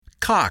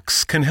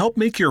Cox can help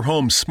make your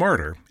home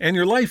smarter and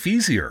your life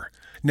easier.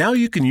 Now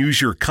you can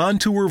use your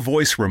Contour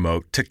voice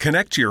remote to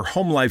connect to your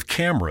home life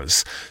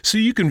cameras so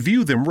you can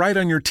view them right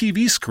on your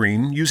TV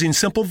screen using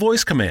simple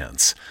voice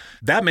commands.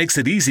 That makes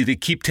it easy to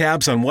keep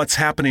tabs on what's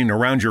happening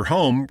around your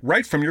home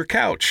right from your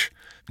couch.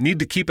 Need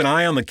to keep an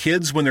eye on the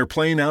kids when they're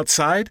playing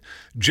outside?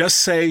 Just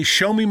say,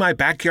 "Show me my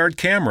backyard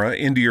camera"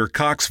 into your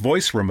Cox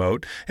voice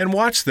remote and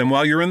watch them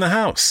while you're in the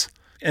house.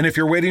 And if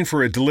you're waiting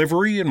for a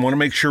delivery and want to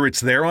make sure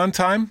it's there on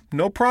time,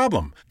 no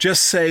problem.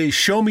 Just say,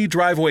 "Show me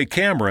driveway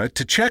camera"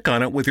 to check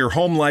on it with your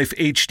Home Life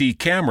HD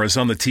cameras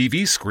on the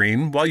TV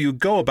screen while you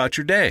go about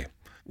your day.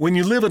 When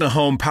you live in a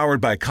home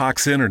powered by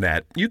Cox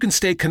Internet, you can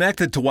stay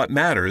connected to what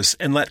matters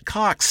and let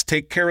Cox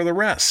take care of the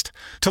rest.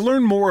 To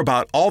learn more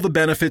about all the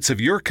benefits of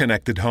your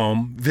connected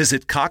home,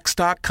 visit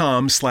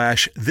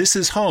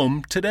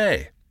cox.com/thisishome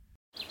today.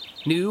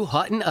 New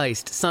hot and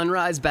iced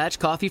Sunrise Batch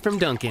Coffee from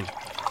Dunkin'.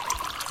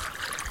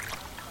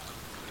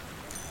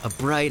 A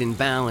bright and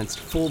balanced,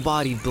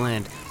 full-bodied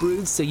blend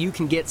brewed so you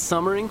can get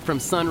summering from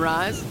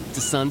sunrise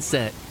to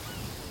sunset.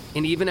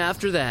 And even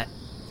after that,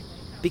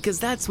 because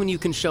that's when you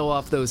can show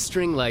off those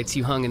string lights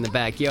you hung in the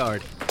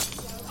backyard.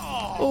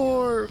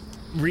 Or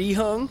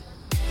rehung.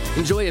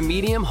 Enjoy a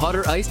medium hot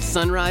or iced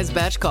Sunrise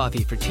Batch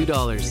Coffee for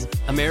 $2.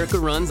 America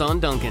runs on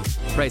Dunkin'.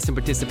 Price and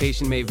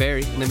participation may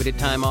vary. Limited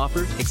time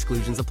offer.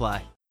 Exclusions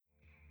apply.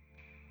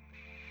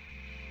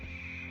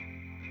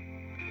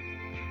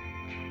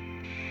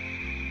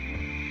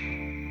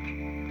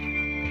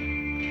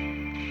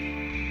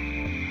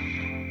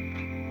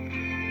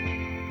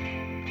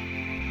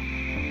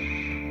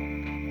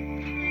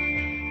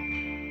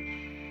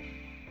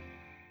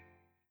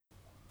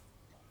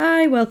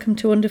 Hi, welcome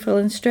to Wonderful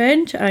and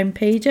Strange. I'm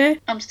PJ.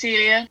 I'm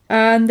Celia.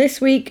 And this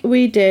week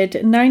we did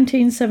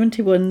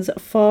 1971's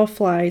Four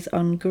Flies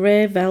on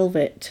Grey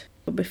Velvet.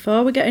 But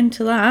before we get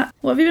into that,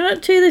 what have you been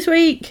up to this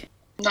week?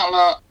 Not a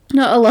lot.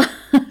 Not a lot.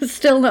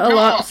 Still not a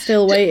lot.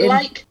 Still waiting.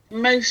 Like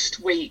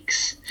most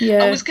weeks.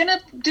 Yeah. I was going to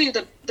do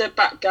the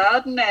back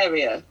garden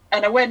area,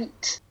 and I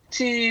went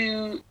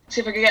to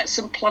see if I could get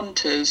some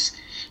planters,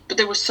 but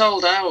they were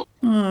sold out.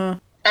 Oh.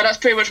 And that's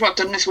pretty much what I've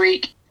done this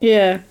week.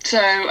 Yeah. So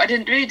I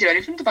didn't really do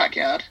anything in the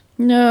backyard.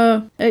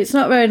 No, it's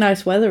not very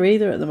nice weather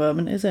either at the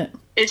moment, is it?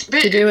 It's a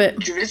bit to do it.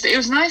 drizzly. It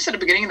was nice at the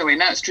beginning of the week,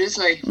 now it's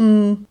drizzly.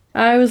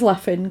 I was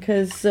laughing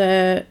because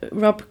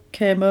Rob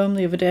came home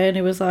the other day and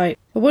he was like,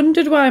 I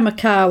wondered why my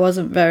car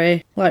wasn't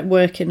very,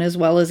 working as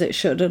well as it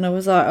should. And I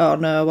was like, oh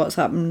no, what's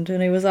happened?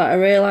 And he was like, I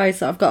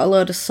realised that I've got a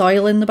load of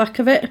soil in the back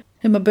of it,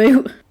 in my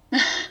boot.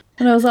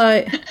 And I was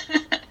like,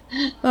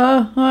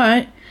 oh, all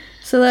right.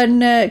 So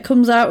then it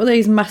comes out with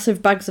these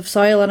massive bags of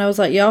soil, and I was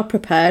like, you're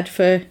prepared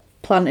for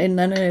planting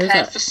then? And he was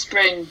Prepared like, for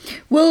spring.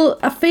 Well,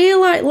 I feel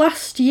like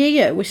last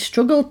year we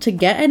struggled to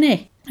get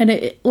any. And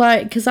it,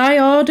 because I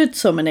ordered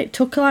some and it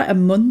took a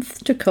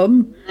month to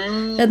come.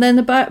 And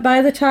then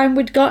by the time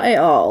we'd got it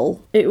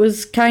all, it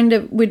was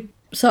we'd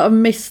sort of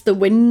missed the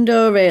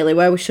window really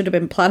where we should have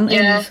been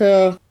planting. Yeah.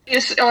 So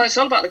It's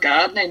all about the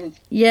gardening.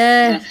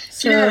 yeah.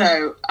 So Do you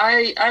know,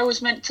 I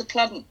was meant to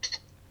plant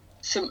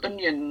some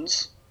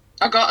onions.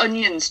 I got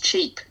onions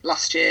cheap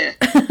last year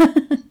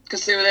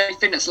because they were the only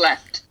thing that's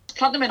left.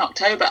 Plant them in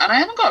October, and I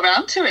haven't got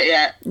around to it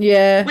yet.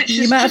 yeah, Which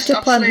you is might have just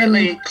to plant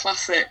absolutely them.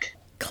 classic.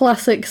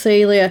 Classic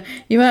Celia.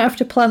 You might have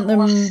to plant them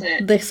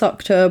Classic. this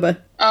October.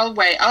 I'll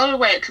wait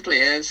a couple of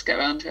years, get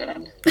around to it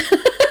then.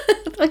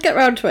 I'll get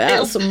round to it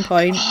at some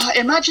point. Oh,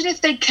 imagine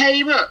if they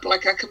came up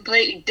like a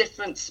completely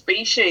different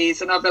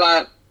species, and I'd be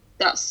like,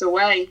 that's the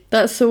way.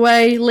 That's the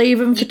way. Leave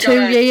them for You 2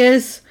 gotta-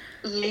 years.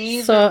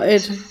 Leave Sorted.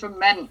 them to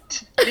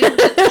ferment. Leave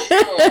them to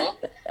shore,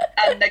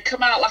 and they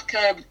come out like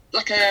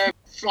a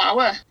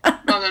flower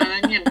rather than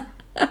an onion.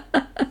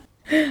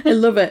 I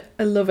love it.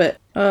 I love it.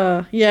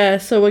 Yeah,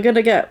 so we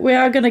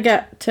are gonna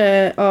get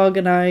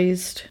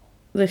organised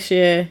this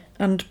year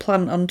and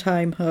plant on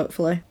time,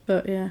 hopefully.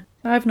 But yeah,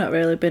 I've not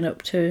really been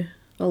up to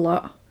a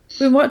lot.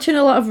 Been watching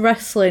a lot of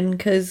wrestling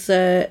because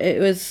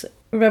it was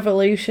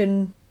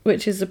Revolution,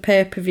 which is a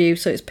pay-per-view,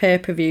 so it's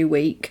pay-per-view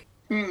week.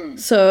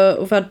 So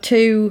we've had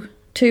two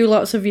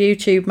lots of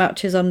YouTube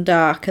matches on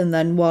Dark and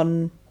then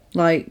one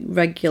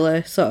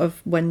regular sort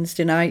of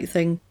Wednesday night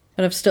thing.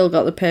 And I've still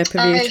got the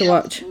pay-per-view to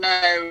watch.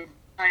 No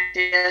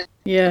idea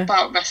Yeah.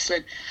 about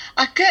wrestling.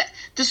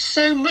 There's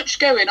so much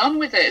going on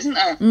with it, isn't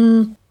there?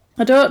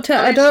 I don't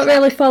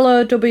really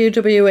follow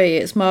WWE.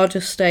 It's more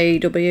just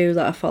AEW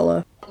that I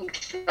follow.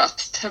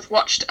 Must have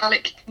watched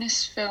Alec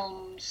Guinness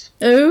films.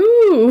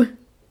 Ooh,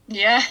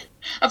 Yeah,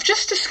 I've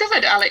just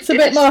discovered Alec it's a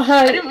Guinness. bit more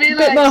I didn't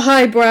realise.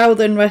 highbrow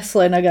than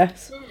wrestling, I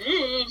guess.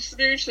 Ooh,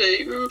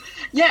 snooty. Ooh.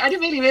 Yeah, I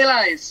didn't really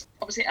realise.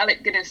 Obviously,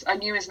 Alec Guinness, I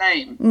knew his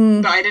name,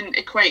 but I didn't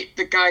equate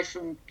the guy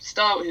from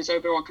Star Wars, who's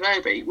Obi-Wan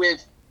Kenobi,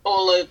 with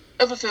all the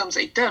other films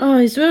that he'd done. Oh,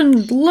 he's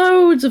done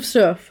loads of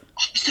stuff.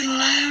 Oh, he's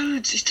done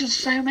loads. He's done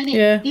so many.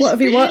 Yeah, He's what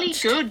have you really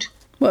watched? good.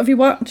 What have you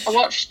watched? I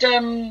watched,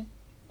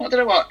 what did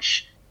I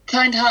watch?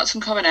 Kind Hearts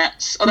and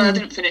Coronets. Although I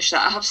didn't finish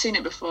that. I have seen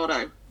it before,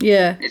 though.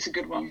 Yeah, It's a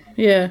good one.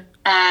 yeah.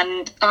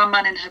 And Our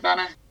Man in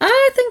Havana.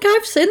 I think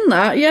I've seen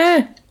that.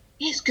 Yeah.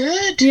 It's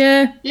good.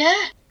 Yeah.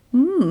 Yeah.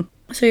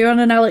 So you're on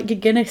an Alec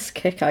Guinness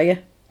kick, are you?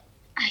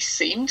 I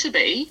seem to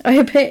be.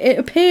 It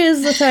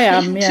appears that I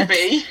am, To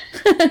be.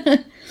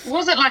 It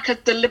wasn't like a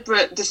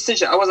deliberate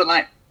decision. I wasn't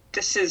like,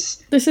 this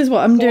is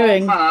what I'm for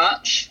doing.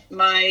 March.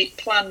 My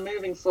plan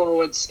moving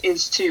forwards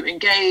is to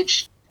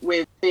engage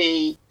with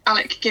the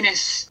Alec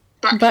Guinness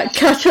Back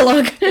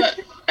catalogue. But,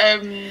 I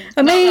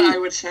not mean, that I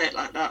would say it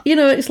like that. You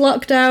know, it's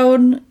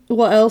lockdown.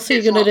 What else are you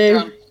It's going to do?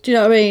 lockdown. Do you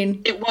know what I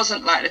mean? It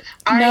wasn't like that.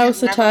 I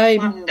Now's have the never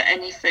time. planned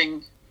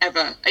anything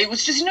ever. It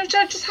was just,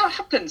 just how it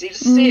happens. You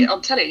just see it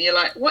on telly and you're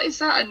like, what is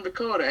that? And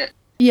record it.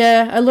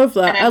 Yeah, I love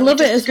that. And then I love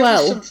you it just as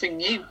discover well. Something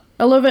new.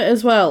 I love it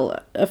as well.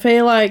 I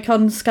feel like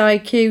on Sky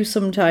Q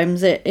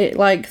sometimes it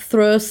like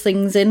throws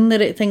things in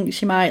that it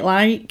thinks you might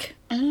like.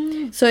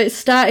 So it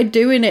started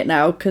doing it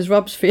now because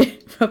Rob's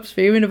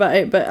fuming about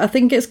it. But I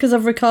think it's because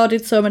I've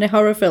recorded so many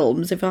horror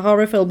films. If a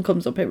horror film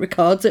comes up, it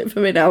records it for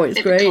me now.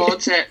 It's great. It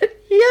records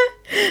it.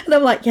 Yeah. And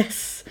I'm like,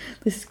 yes,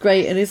 this is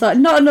great. And he's like,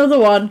 not another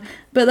one.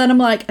 But then I'm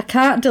like, I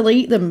can't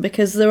delete them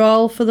because they're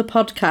all for the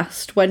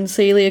podcast when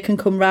Celia can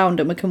come round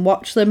and we can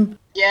watch them.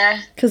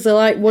 Yeah. Because they're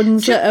like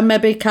ones that I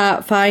maybe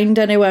can't find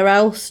anywhere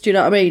else. Do you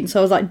know what I mean? So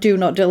I was like, do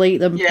not delete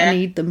them. Yeah. I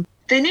need them.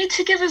 They need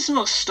to give us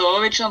more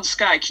storage on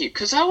Sky Q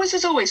because ours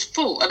is always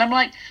full. And I'm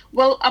like,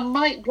 well, I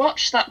might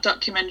watch that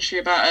documentary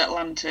about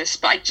Atlantis,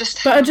 but I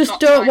just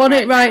don't want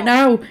it right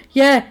now.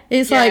 Yeah,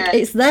 it's like,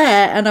 it's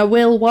there and I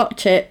will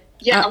watch it.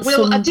 Yeah, at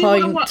some I do want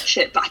to point. watch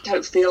it, but I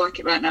don't feel like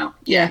it right now.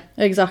 Yeah,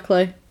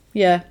 exactly.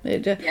 Yeah.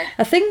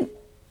 I think,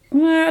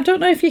 I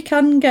don't know if you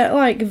can get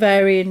like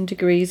varying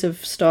degrees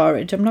of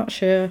storage. I'm not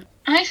sure.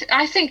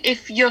 I think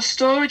if your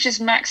storage is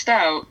maxed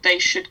out, they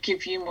should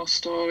give you more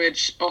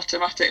storage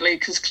automatically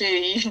because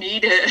clearly you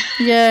need it.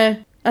 Yeah.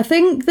 I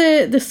think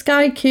the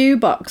Sky Q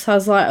box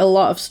has like a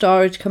lot of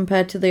storage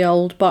compared to the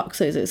old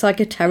boxes. It's like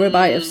a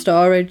terabyte of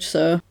storage,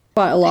 so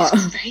quite a lot.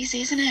 It's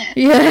crazy, isn't it?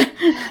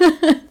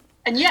 Yeah.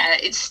 And yeah,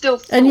 it's still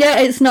full. And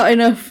yet it's not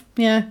enough.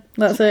 Yeah,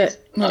 that's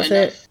it. Not That's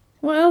enough. it.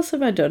 What else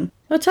have I done?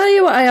 I'll tell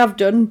you what I have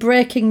done.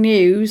 Breaking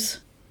news.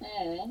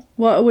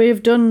 What we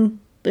have done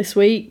this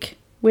week.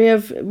 We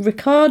have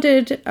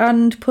recorded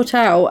and put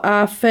out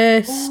our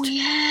first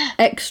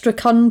extra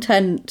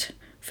content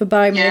for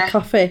Buy Me a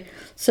Coffee.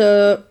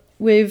 So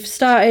we've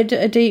started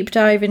a deep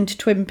dive into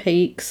Twin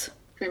Peaks.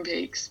 Twin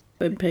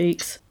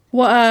Peaks.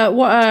 What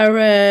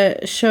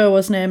our show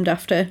was named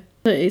after.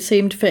 It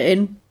seemed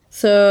fitting.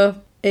 So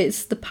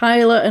it's the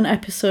pilot and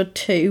episode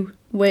 2,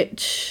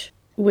 which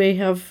we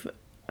have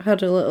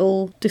had a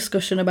little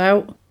discussion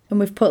about. And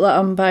we've put that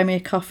on Buy Me a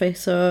Coffee.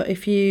 So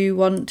if you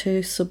want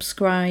to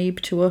subscribe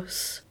to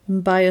us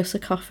and buy us a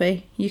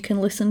coffee, you can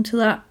listen to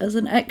that as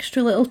an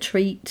extra little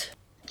treat.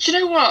 Do you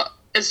know what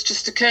has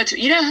just occurred to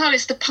me? You know how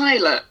it's the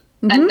pilot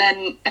and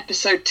then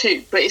episode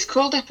 2, but it's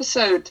called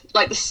episode,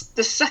 like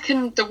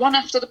the one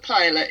after the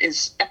pilot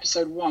is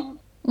episode 1.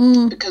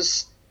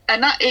 Because,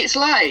 and that, it's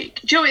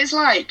like, do you know what it's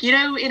like? You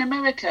know, in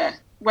America,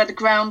 where the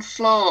ground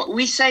floor,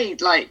 we say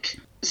like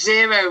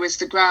 0 is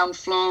the ground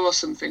floor or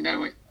something,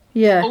 don't we?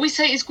 Yeah. Or we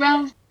say it's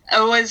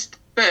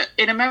but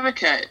in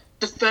America,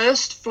 the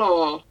first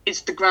floor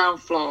is the ground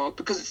floor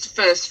because it's the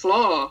first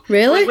floor.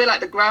 Really? We're like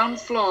the ground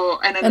floor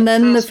and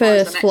then the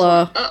first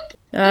floor. Is the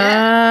next one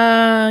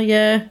up.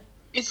 Yeah.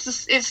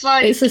 It's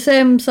like... It's the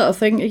same sort of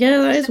thing. Yeah,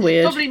 that is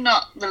weird. Probably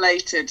not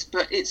related,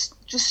 but it's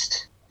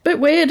just...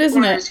 Bit weird,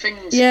 isn't one of it? those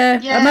things. Yeah,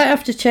 Yeah. I might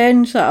have to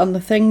change that on the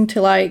thing to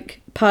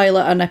like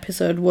pilot and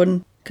episode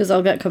 1 because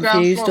I'll get Ground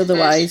confused floor,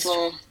 otherwise. first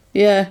floor.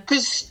 Yeah.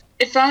 Because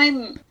if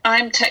I'm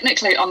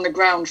technically on the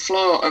ground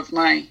floor of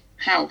my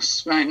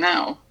house right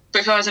now,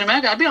 but if I was in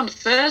America, I'd be on the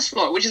first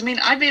floor, which would mean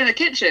I'd be in the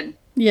kitchen.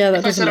 Yeah, that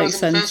If I doesn't said I make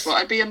was in the first sense. floor,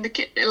 I'd be in the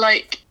kitchen.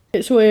 Like,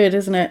 It's weird,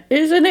 isn't it?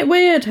 Isn't it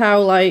weird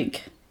how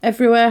like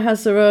everywhere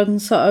has their own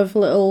sort of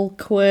little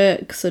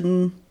quirks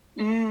and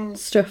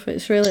stuff?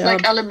 It's really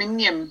like odd.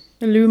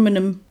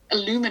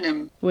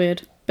 Aluminum.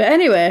 Weird. But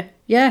anyway,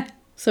 yeah.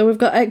 So we've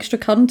got extra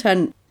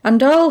content.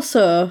 And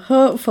also,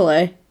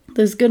 hopefully,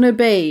 there's going to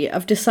be,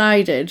 I've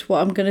decided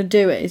what I'm going to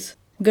do is,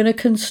 I'm going to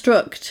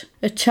construct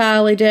a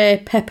Charlie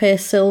Day, Pepe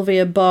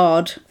Sylvia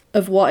board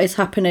of what is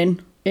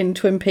happening in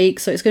Twin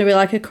Peaks. So it's going to be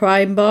like a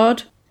crime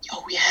board.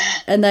 oh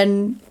yeah. And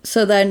then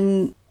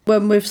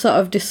when we've sort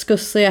of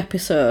discussed the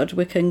episode,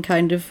 we can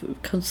kind of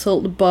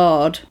consult the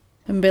board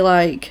and be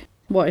like,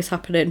 what is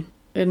happening?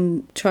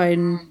 And try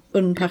and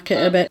unpack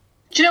it a bit.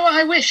 Do you know what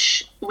I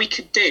wish we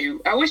could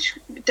do? I wish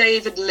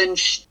David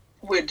Lynch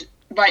would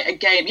write a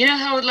game. You know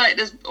how like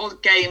there's all the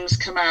games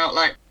come out,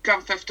 like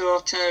Grand Theft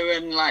Auto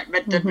and like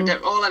Red Dead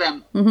Redemption, all of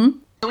them. Mm-hmm.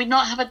 Can we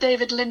not have a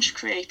David Lynch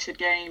created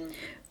game?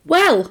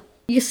 Well,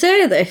 you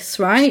say this,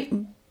 right?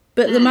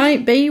 But there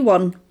might be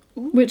one,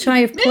 which I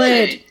have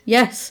played. Really?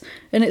 Yes,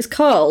 and it's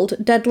called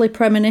Deadly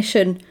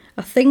Premonition.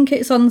 I think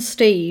it's on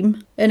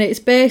Steam, and it's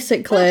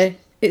basically...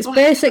 It's Why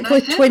haven't I basically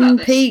heard Twin about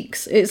this?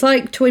 Peaks. It's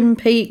like Twin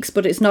Peaks,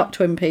 but it's not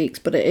Twin Peaks,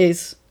 but it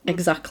is.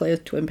 exactly as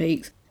Twin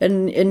Peaks.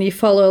 And you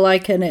follow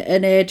like an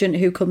agent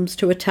who comes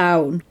to a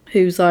town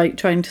who's like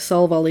trying to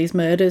solve all these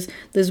murders.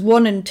 There's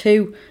 1 and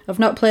 2. I've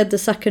not played the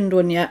second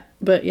one yet,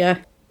 but yeah.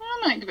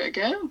 I might give it a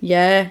go.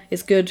 Yeah,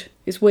 it's good.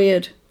 It's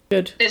weird.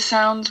 Good. It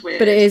sounds weird.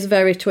 But it is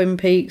very Twin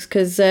Peaks,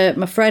 because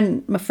my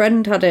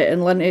friend had it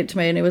and lent it to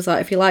me, and he was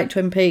like, if you like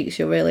Twin Peaks,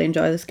 you'll really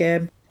enjoy this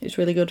game. It's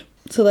really good.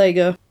 So there you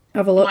go.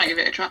 Have a look. I might give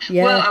it a try.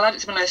 Yeah. Well, I'll add it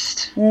to my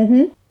list.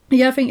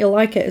 Yeah, I think you'll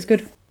like it. It's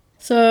good.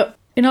 So,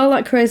 in all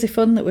that crazy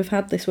fun that we've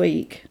had this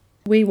week,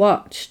 we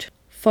watched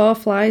 4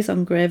 Flies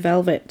on Grey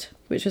Velvet,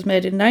 which was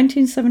made in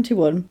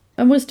 1971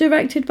 and was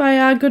directed by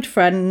our good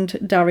friend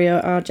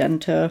Dario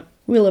Argento.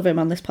 We love him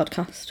on this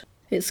podcast.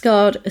 It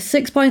scored a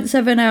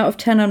 6.7 out of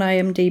 10 on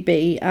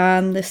IMDb,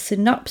 and the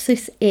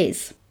synopsis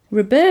is: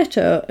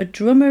 Roberto, a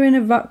drummer in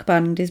a rock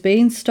band, is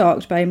being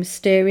stalked by a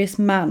mysterious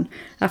man.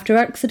 After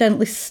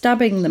accidentally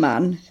stabbing the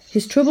man,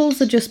 his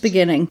troubles are just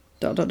beginning. ...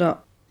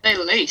 At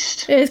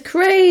least. It's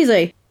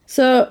crazy.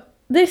 So,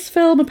 this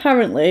film,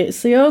 apparently,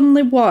 it's the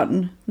only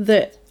one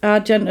that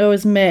Argento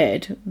has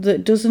made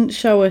that doesn't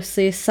show us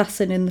the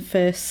assassin in the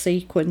first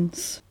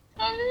sequence.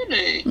 Oh,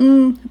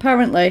 really?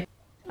 Apparently.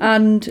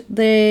 And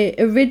they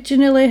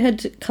originally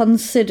had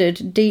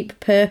considered Deep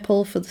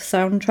Purple for the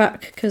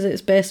soundtrack because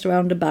it's based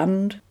around a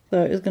band.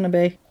 So it was going to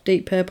be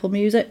Deep Purple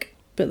music.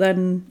 But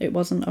then it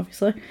wasn't,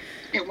 obviously.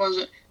 It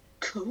wasn't.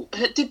 Cool.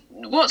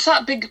 What's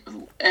that big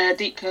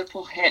Deep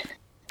Purple hit?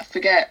 I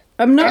forget.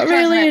 I'm not I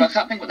really I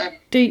can't think what they're...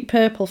 Deep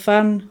Purple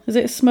fan. Is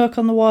it Smoke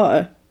on the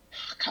Water?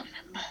 I can't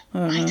remember. I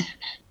don't know. know.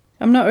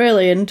 I'm not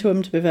really into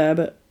them, to be fair,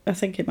 but I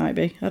think it might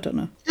be. I don't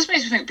know. This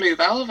makes me think Blue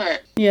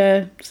Velvet.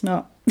 Yeah, it's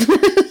not.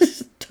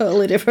 It's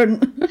totally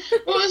different.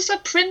 What was the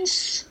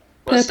Prince?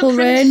 Purple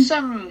Rain.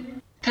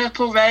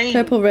 Purple Rain.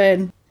 Purple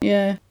Rain,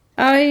 yeah.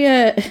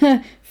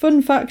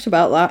 Fun fact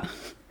about that,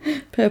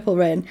 Purple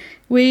Rain.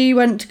 We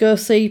went to go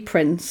see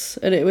Prince,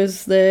 and it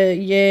was the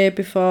year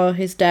before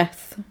his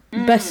death.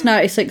 Best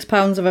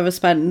 £96 I've ever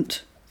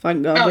spent.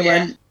 Thank God we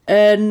went.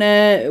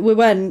 And we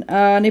went,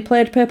 and he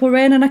played Purple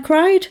Rain, and I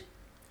cried.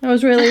 I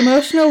was really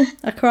emotional.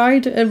 I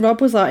cried, and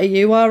Rob was like, are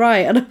you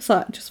alright? And I was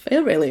like, I just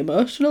feel really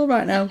emotional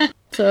right now.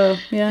 So,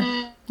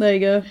 yeah, there you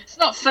go. It's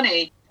not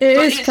funny. It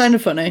is kind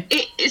of funny.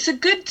 It's a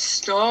good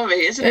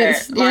story, isn't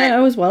it? Yeah, I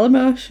was well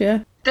immersed,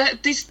 yeah.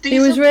 These It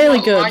was are really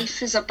what good.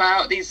 Life is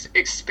about, these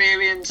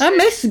experiences. I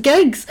miss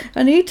gigs.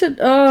 I need to get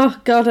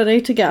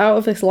out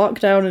of this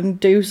lockdown and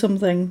do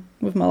something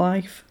with my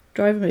life.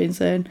 Driving me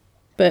insane.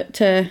 But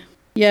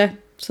yeah,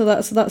 so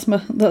that's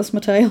my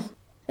tale.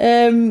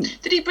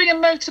 Did he bring a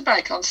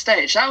motorbike on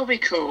stage? That would be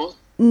cool.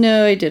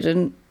 No, he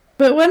didn't.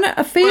 But when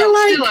I feel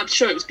still, I'm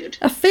sure it was good.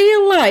 I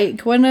feel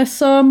like when I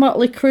saw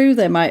Motley Crue,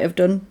 they might have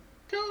done.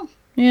 Cool.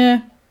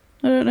 Yeah,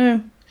 I don't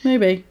know.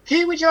 Maybe.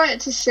 Who would you like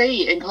to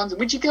see in concert?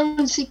 Would you go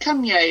and see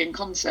Kanye in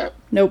concert?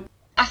 Nope.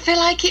 I feel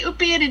like it would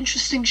be an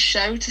interesting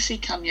show to see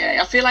Kanye.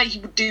 I feel like he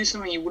would do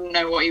something you wouldn't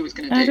know what he was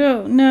going to do. I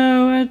don't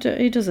know.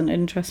 He doesn't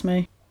interest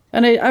me.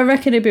 And I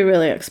reckon it'd be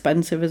really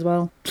expensive as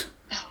well.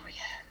 Oh,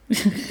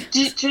 yeah.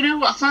 do you know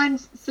what I find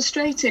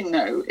frustrating,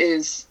 though,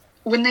 is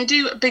when they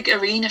do big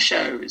arena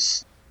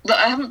shows, that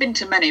I haven't been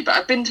to many, but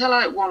I've been to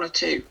like 1 or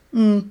 2.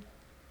 And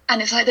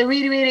it's like they're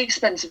really, really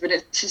expensive, and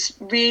it's just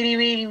really,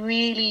 really,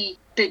 really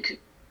big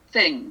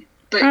thing.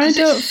 But I because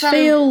don't it's so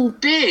feel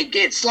big,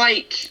 it's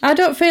like... I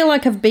don't feel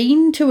like I've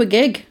been to a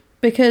gig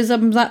because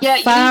I'm that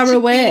Yeah, far you need to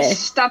away. be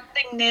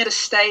standing near the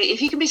stage.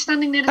 If you can be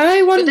standing near the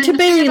I want but then to the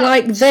be thing about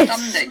like this.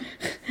 standing-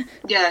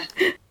 Yeah.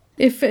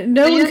 If no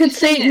The one only could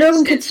thing see, no is,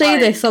 one could it's see like-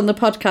 this on the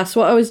podcast.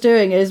 What I was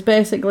doing is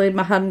basically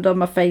my hand on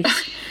my face.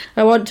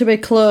 I want to be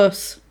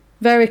close,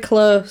 very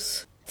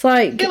close. It's I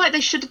like feel like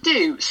they should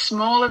do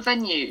smaller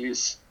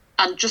venues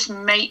and just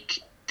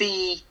make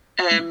the...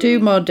 do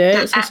more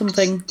dates the or acts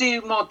something.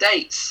 do more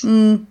dates.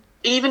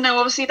 Even though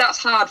obviously that's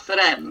hard for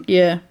them.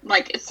 Yeah,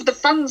 Like, if the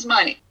fans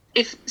might...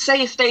 If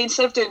they,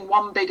 instead of doing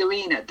one big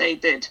arena, they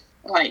did,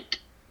 like,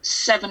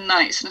 7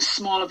 nights in a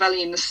smaller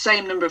venue and the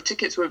same number of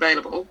tickets were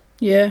available.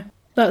 yeah,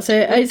 that's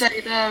it. Would It's, they,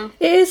 though?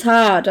 it is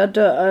hard.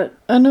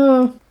 I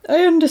know. I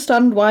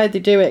understand why they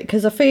do it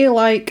because I feel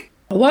like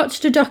I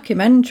watched a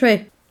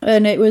documentary.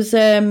 And it was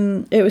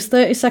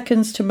 30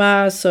 Seconds to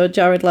Mars, so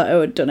Jared Leto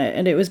had done it,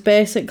 and it was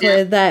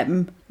basically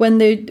them when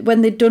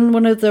they'd done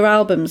one of their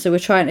albums, they were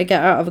trying to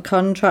get out of a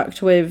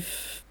contract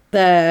with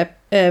their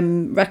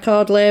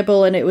record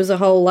label, and it was a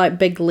whole like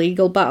big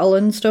legal battle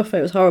and stuff.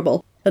 It was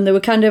horrible, and they were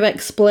kind of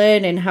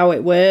explaining how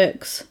it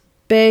works.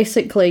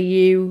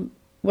 Basically,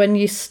 when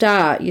you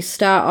start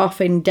off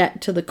in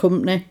debt to the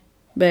company,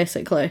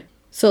 basically.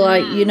 So,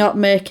 like, you're not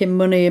making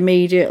money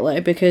immediately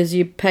because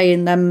you're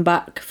paying them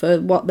back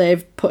for what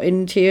they've put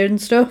into you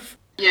and stuff.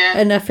 Yeah.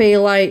 And I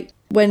feel like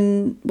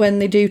when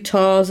they do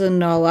tours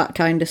and all that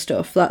kind of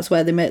stuff, that's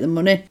where they make the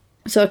money.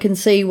 So I can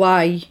see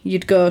why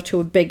you'd go to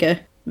a bigger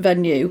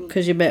venue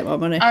because you make more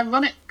money.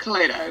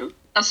 Ironically, though,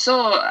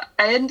 I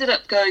ended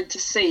up going to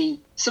see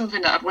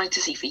something that I'd wanted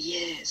to see for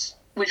years,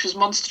 which was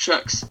Monster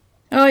Trucks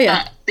Oh,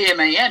 yeah. at the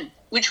MAN,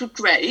 which were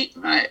great,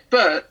 right?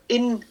 But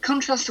in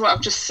contrast to what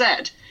I've just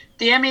said,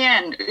 the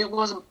MEN, it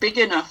wasn't big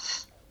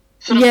enough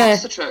for the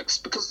monster trucks,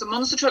 because the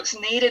monster trucks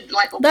needed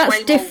like that's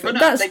way more run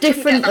up. That's they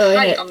different couldn't get though, the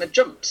height isn't it? on the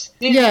jumps.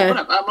 Run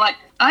up. I'm like,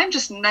 I'm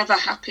just never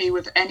happy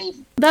with any.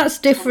 That's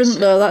different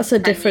though. That's a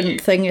different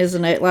thing,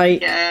 isn't it?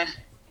 Like, yeah.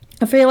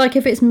 I feel like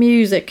if it's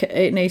music,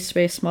 it needs to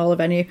be a smaller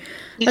venue.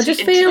 I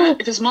just feel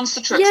if it's monster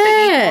trucks,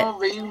 they need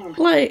more room.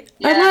 Like,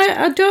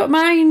 I don't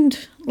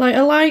mind. Like,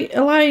 I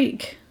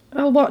like.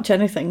 I'll watch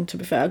anything. To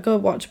be fair, I'll go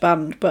watch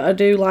band, but I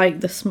do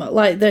like the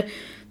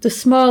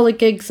smaller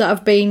gigs that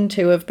I've been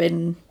to have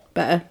been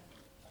better.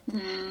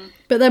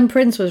 But then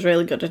Prince was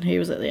really good, and he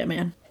was at the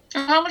MEN.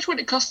 How much would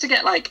it cost to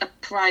get like a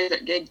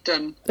private gig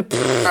done?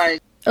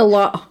 A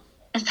lot.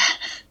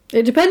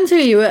 It depends who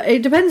you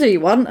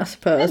want, I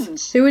suppose.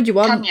 Depends. Who would you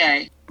want?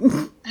 Kanye.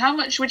 How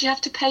much would you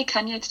have to pay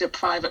Kanye to do a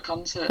private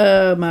concert?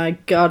 Oh my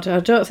god, I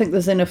don't think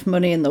there's enough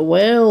money in the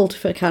world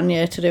for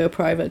Kanye to do a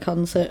private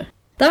concert.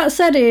 That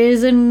said, he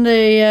is in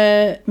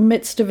the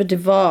midst of a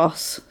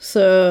divorce,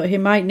 so he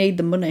might need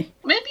the money.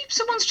 Maybe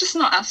someone's just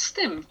not asked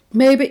him.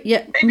 Maybe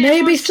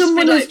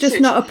someone has just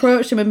like, not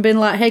approached him and been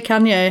like, "Hey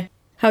Kanye,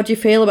 how do you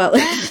feel about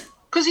this?"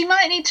 Because he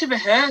might need to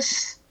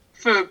rehearse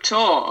for a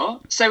tour,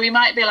 so he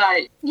might be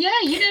like, "Yeah,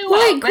 you know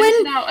what? Like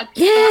renting out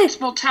a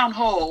small town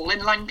hall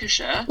in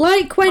Lancashire,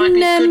 like when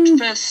might be a good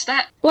first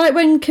step." Like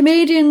when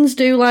comedians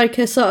do like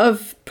a sort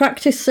of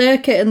practice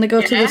circuit and they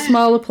go to the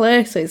smaller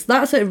places.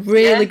 That's a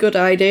really good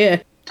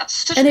idea. That's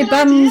such a good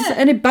idea.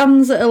 Any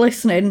bands that are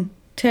listening,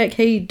 take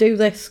heed. Do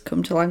this.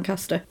 Come to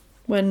Lancaster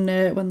when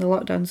the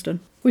lockdown's done.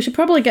 We should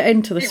probably get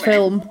into this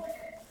film.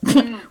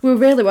 We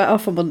really went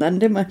off on one then,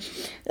 didn't we?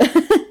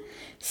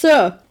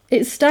 So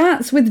it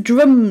starts with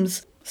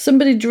drums.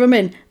 Somebody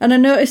drumming, and I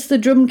noticed the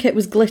drum kit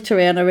was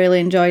glittery, and I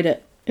really enjoyed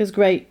it. It was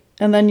great.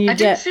 And then I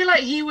didn't feel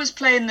like he was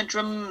playing the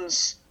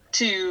drums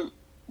to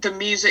the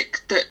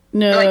music that.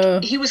 No.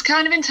 Like he was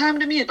kind of in time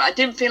with the music, but I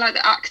didn't feel like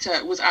the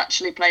actor was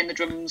actually playing the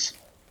drums.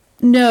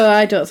 No,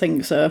 I don't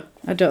think so.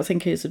 I don't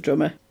think he's a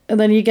drummer. And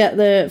then you get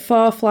the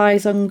Four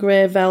Flies on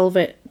Grey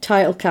Velvet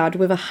title card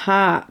with a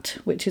heart,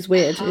 which is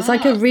weird. It's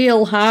like a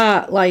real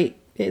heart. Like,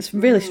 it's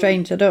really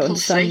strange. I don't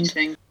understand.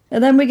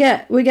 And then we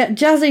get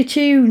jazzy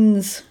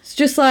tunes. It's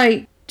just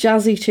like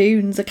jazzy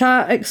tunes. I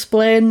can't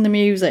explain the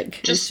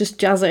music. It's just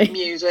jazzy.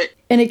 Music.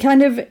 And it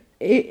kind of...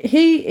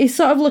 He's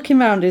sort of looking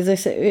around.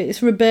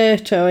 It's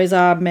Roberto is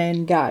our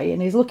main guy,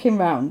 and he's looking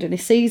around and he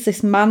sees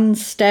this man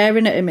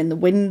staring at him in the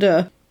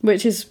window,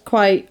 which is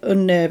quite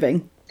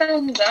unnerving.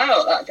 Stands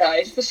out, that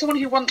guy. For someone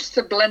who wants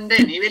to blend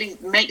in, he really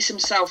makes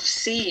himself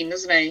seen,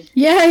 doesn't he?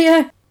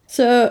 Yeah.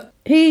 So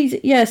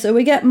so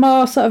we get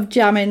more sort of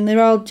jamming.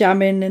 They're all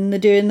jamming and they're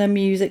doing their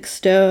music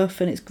stuff,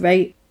 and it's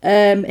great.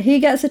 He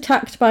gets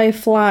attacked by a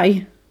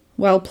fly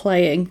while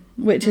playing,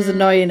 which is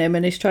annoying him,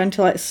 and he's trying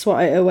to like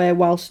swat it away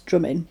whilst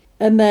drumming.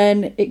 And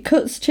then it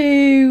cuts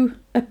to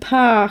a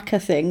park, I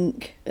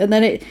think, and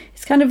then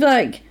it's kind of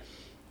like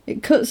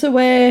it cuts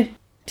away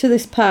to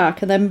this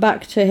park and then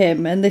back to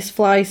him, and this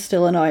fly's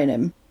still annoying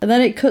him. And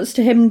then it cuts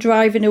to him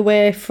driving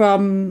away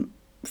from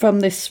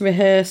this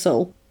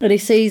rehearsal, and he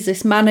sees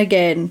this man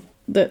again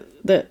that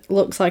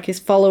looks like he's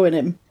following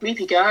him.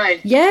 Creepy guy.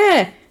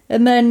 Yeah,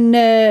 and then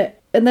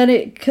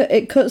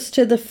it cuts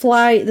to the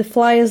fly. The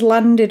fly has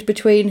landed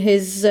between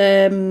his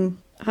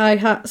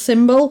hi-hat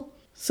cymbal,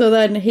 so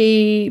then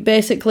he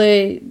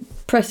basically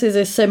presses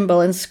his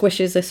cymbal and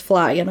squishes this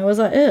fly, and I was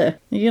like, you're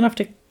gonna have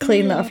to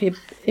clean that off your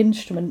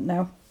instrument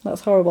now.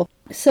 That's horrible.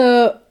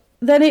 So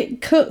then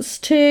it cuts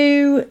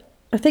to,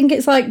 I think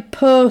it's like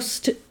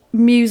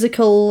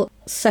post-musical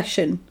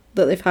session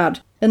that they've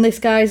had. And this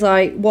guy's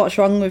like, what's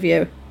wrong with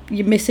you?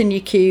 You're missing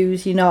your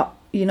cues. You're not,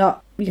 your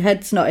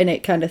head's not in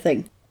it kind of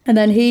thing. And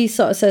then he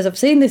sort of says, I've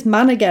seen this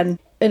man again.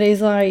 And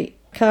he's like,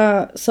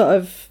 can't sort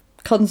of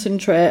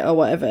concentrate or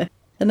whatever.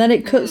 And then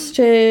it cuts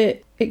to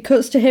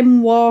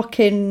him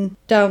walking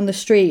down the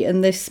street,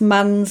 and this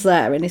man's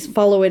there and he's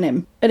following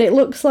him. And it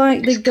looks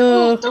like they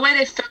go... The way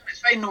they film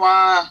it's very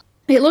noir.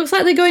 It looks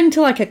like they're going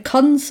to like a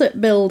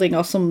concert building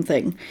or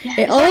something.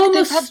 Yeah, it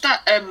almost like they've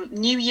had that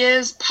New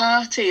Year's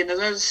party and there's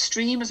those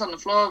streamers on the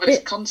floor of this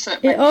concert.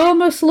 It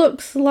almost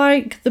looks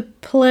like the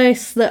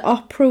place that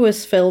Opera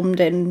was filmed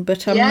in,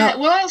 but I'm not. Yeah,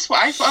 well, that's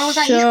what I thought. I was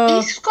sure.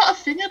 Like, he's got a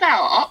thing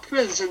about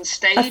operas and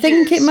stages. I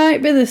think it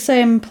might be the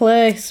same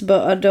place,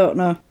 but I don't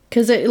know,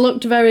 because it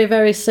looked very,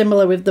 very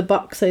similar with the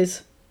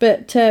boxes.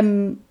 But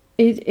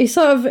he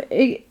sort of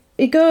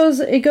he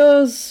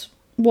goes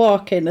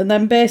walking and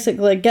then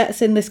basically gets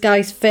in this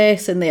guy's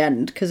face in the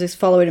end because he's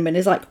following him, and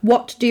he's like,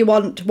 what do you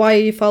want? Why are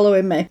you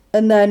following me?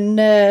 And then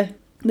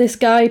this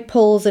guy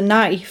pulls a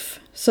knife,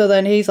 so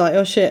then he's like,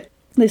 oh shit.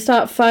 They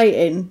start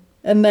fighting,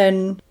 and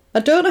then I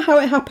don't know how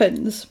it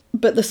happens,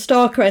 but the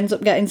stalker ends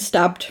up getting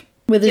stabbed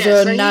with his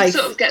own knife. He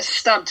sort of gets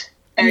stabbed.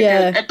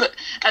 But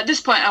at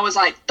this point I was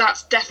like,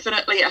 that's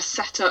definitely a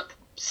setup.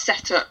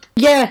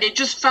 Yeah, it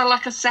just felt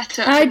like a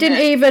setup. I didn't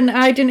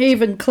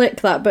even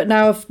click that, but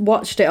now I've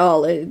watched it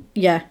all.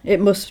 It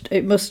must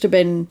have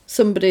been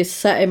somebody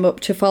set him up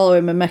to follow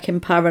him and make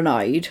him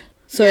paranoid.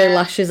 So he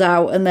lashes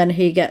out, and then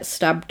he gets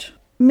stabbed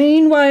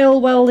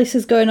meanwhile, while this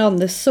is going on,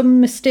 there's some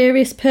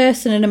mysterious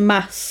person in a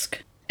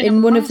mask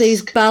in one of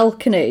these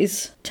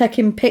balconies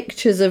taking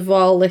pictures of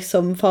all this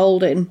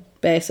unfolding,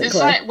 basically. It's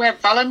like where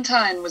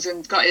Valentine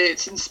got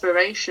its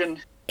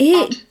inspiration.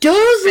 It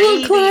does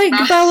look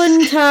like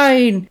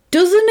Valentine,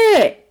 doesn't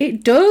it?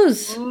 It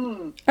does.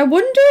 I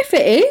wonder if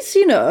it is,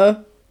 you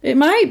know. It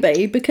might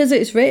be, because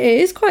it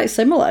is quite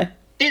similar.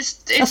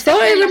 It's I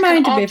thought it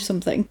reminded me of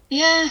something.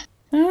 Yeah.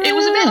 It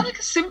was a bit like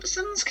a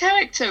Simpsons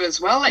character as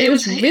well. Like, it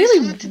was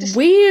really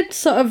weird,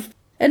 sort of,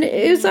 and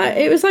it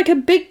was like a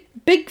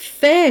big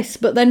face,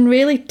 but then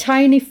really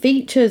tiny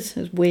features. It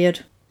was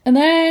weird. And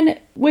then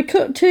we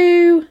cut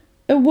to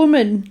a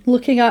woman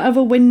looking out of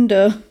a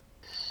window,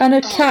 and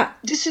a cat.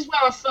 This is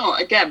where I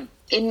thought again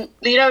in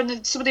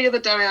some of the other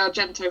Dario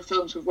Argento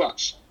films we've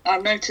watched.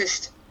 I've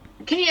noticed.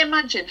 Can you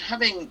imagine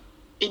having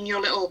in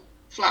your little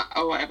flat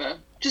or whatever,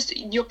 just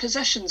your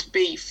possessions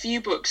be few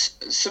books,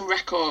 some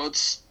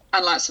records,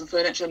 and like some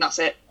furniture, and that's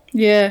it.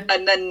 Yeah.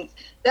 And then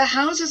their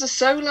houses are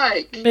so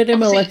like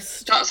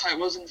minimalist. That's how it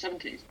was in the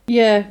 70s.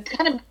 Yeah.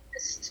 Kind of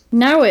minimalist.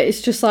 Now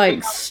it's just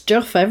like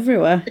stuff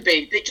everywhere.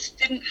 They just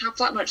didn't have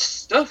that much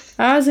stuff.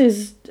 Ours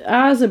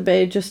would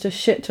be just a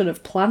shit ton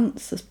of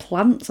plants. There's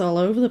plants all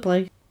over the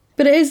place.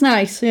 But it is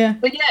nice, yeah.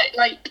 But yeah,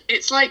 like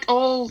it's like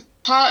all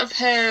part of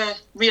her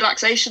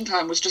relaxation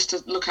time was just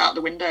to look out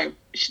the window.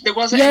 There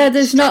wasn't. Yeah,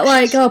 there's not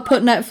like, oh,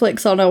 put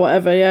Netflix on or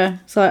whatever. Yeah,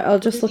 so I'll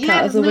just look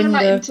out of the window.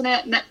 Like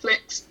internet,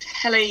 Netflix,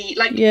 telly.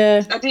 Like,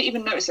 yeah, I didn't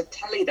even notice a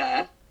telly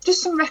there.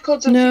 Just some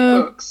records and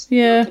books.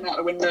 Yeah, looking out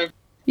the window.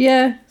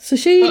 Yeah, so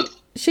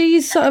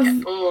she's sort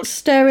of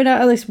staring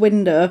out of this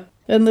window,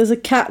 and there's a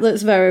cat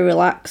that's very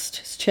relaxed.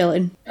 It's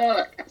chilling. Oh,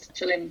 that cat's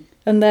chilling.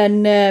 And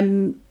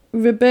then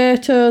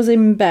Roberto's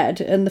in bed,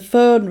 and the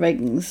phone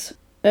rings.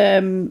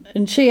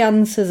 And she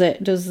answers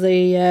it, does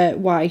the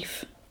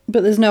wife,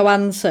 but there's no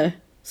answer.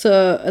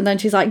 So, and then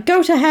she's like,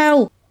 go to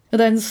hell, and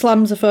then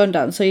slams the phone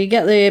down. So you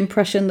get the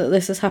impression that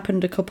this has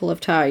happened a couple of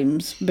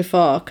times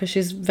before, because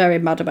she's very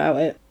mad about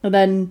it. And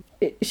then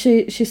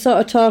she's sort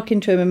of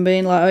talking to him and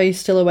being like, are you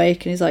still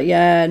awake? And he's like,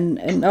 yeah,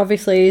 and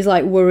obviously he's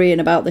like worrying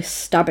about this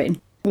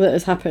stabbing that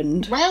has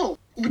happened. Well,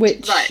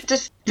 which like the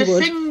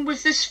thing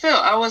with this film,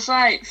 I was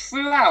like,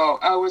 throughout,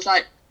 I was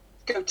like,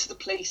 go to the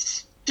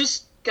police.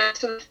 Just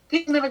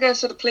people never go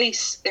to the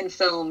police in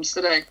films,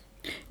 do they?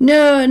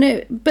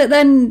 No, but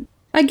then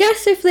I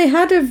guess if they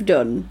had have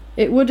done,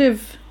 it would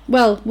have.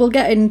 Well, we'll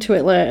get into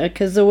it later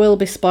because there will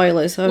be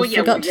spoilers. I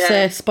forgot to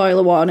say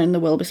spoiler warning.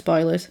 There will be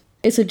spoilers.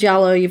 It's a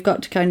giallo. You've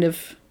got to kind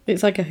of.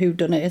 It's like a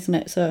whodunit, isn't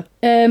it? So,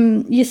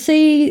 you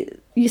see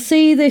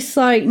this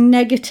like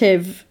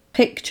negative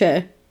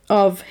picture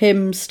of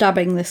him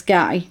stabbing this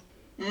guy,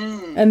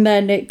 and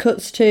then it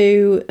cuts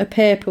to a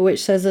paper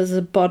which says there's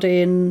a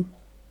body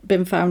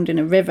been found in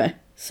a river.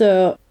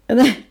 So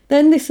and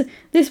then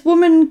this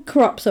woman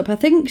crops up. I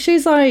think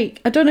she's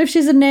like, I don't know if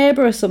she's a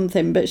neighbour or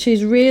something, but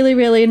she's really,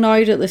 really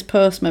annoyed at this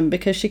postman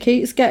because she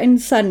keeps getting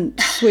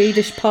sent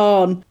Swedish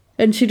porn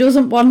and she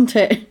doesn't want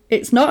it.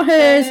 It's not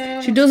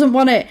hers. She doesn't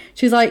want it.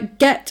 She's like,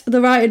 get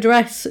the right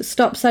address.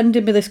 Stop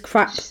sending me this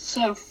crap.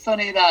 So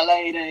funny, that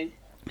lady.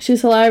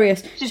 She's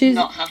hilarious. She's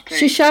not happy.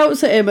 She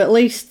shouts at him at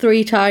least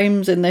 3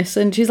 times in this,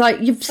 and she's like,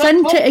 you've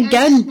sent it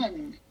again.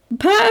 Postman.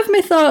 Part of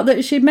me thought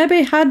that she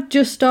maybe had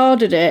just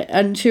ordered it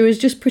and she was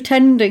just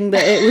pretending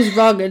that it was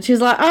wrong, and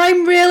she's like,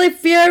 I'm really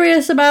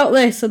furious about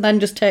this, and then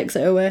just takes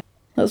it away.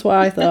 That's what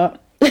I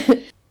thought.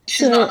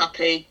 She's not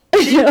happy.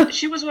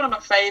 She was one of my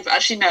favourite.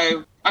 Actually,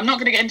 no, I'm not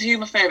going to get into who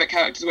my favourite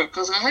characters were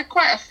because I had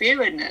quite a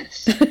few in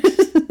this.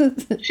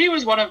 She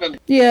was one of them.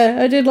 Yeah,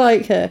 I did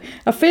like her.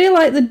 I feel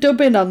like the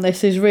dubbing on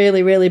this is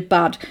really, really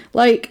bad.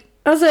 Like,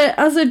 as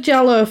a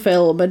giallo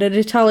film and an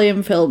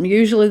Italian film,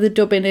 usually the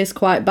dubbing is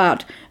quite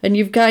bad, and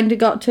you've kind of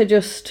got to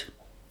just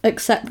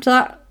accept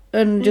that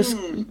and just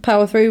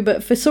power through.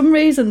 But for some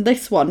reason,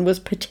 this one was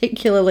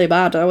particularly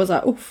bad. I was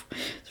like, oof,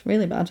 it's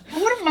really bad.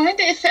 I wouldn't mind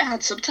it if it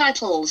had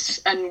subtitles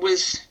and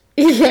was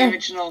the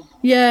original.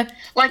 Yeah.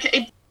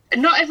 Like,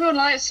 not everyone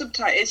likes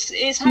subtitles.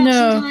 It's how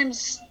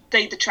sometimes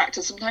they detract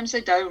and sometimes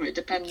they don't. It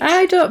depends.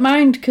 I don't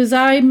mind, because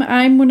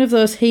I'm one of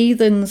those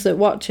heathens that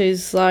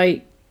watches,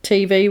 like,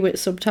 TV with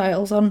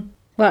subtitles on.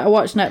 Like, I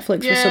watch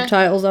Netflix with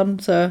subtitles on,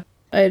 so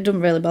it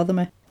doesn't really bother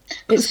me.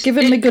 It's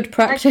given me good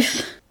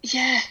practice.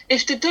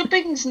 If the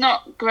dubbing's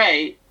not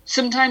great,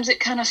 sometimes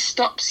it kind of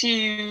stops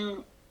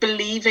you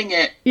believing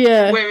it.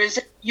 Yeah. Whereas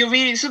you're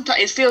reading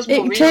subtitles, it feels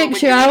more real. It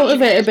takes you out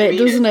of it a bit,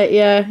 doesn't it?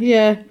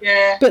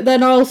 Yeah. But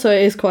then also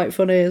it is quite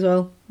funny as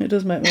well. It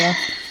does make me laugh.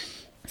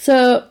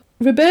 So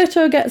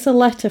Roberto gets a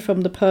letter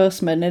from the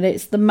postman, and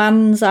it's the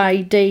man's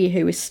ID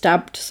who is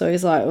stabbed. So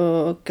he's like,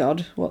 oh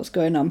God, what's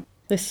going on?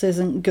 This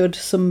isn't good,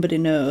 somebody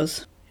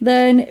knows.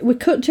 Then we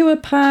cut to a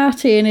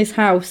party in his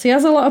house. He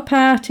has a lot of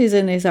parties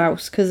in his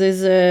house because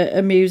he's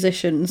a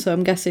musician, so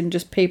I'm guessing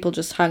just people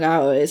just hang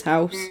out at his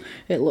house,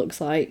 it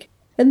looks like.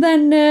 And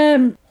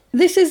then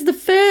this is the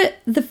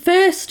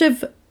first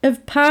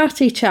of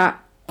party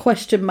chat ?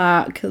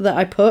 That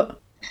I put.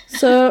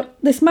 So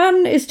this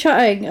man is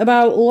chatting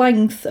about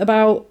length,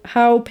 about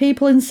how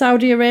people in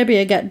Saudi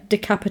Arabia get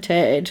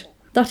decapitated.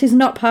 That is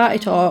not party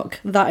talk.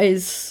 That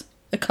is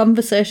a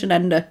conversation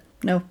ender.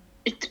 No.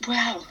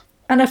 Well.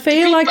 And I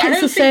feel like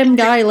it's the same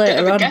guy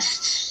later on. The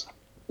guests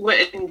were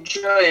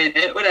enjoying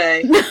it, were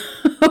they?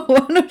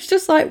 And I was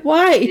just like,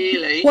 why?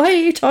 Really? Why are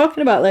you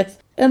talking about this?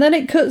 And then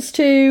it cuts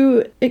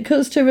to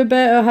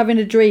Roberto having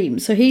a dream.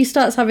 So he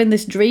starts having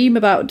this dream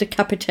about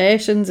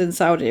decapitations in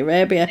Saudi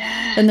Arabia.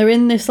 And they're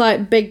in this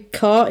like big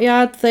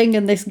courtyard thing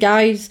and this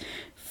guy's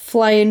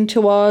flying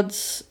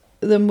towards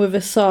them with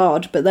a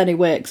sword, but then he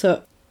wakes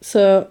up.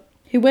 So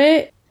he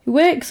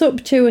wakes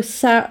up to a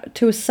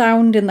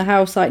sound in the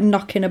house, like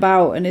knocking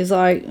about, and he's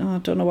like, oh, I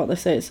don't know what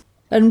this is,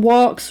 and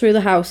walks through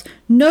the house.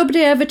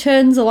 Nobody ever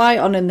turns a light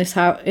on in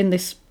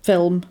this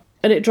film,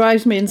 and it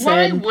drives me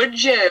insane. Why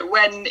would you,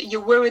 when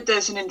you're worried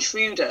there's an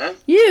intruder?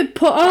 You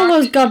put all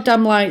those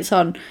goddamn lights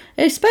on,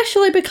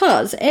 especially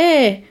because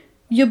A,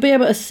 you'll be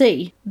able to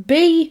see,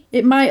 B,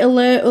 it might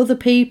alert other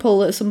people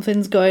that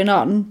something's going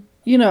on,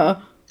 you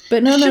know.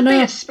 But no. There should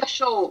be a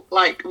special,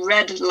 like,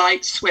 red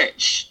light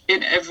switch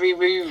in every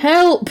room.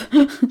 Help!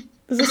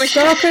 There's a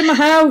stalker in my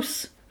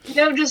house. You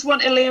don't just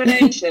want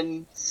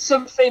illumination.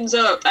 Something's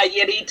up and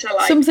you need to,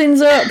 like...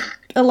 Something's up.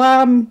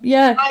 Alarm,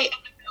 yeah. Light in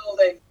the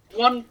building.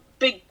 One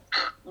big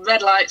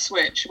red light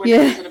switch when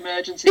there's an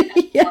emergency.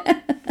 Yeah.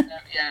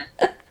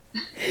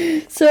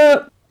 Yeah.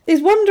 So,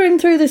 he's wandering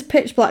through this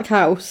pitch black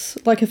house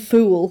like a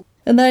fool.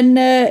 And then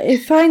he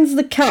finds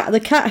the cat. The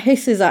cat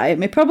hisses at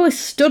him. He probably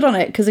stood on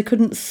it because he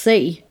couldn't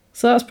see.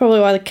 So that's probably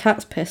why the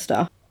cat's pissed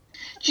off.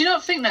 Do you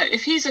not think, though,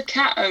 if he's a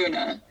cat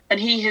owner and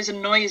he hears a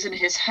noise in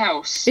his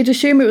house... He'd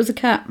assume it was a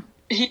cat.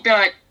 He'd be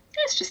like,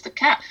 it's just a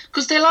cat.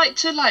 Because they like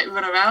to, like,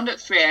 run around at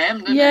 3 a.m,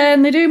 don't they? Yeah,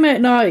 and they do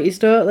make noise,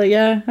 don't they?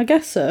 Yeah, I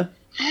guess so.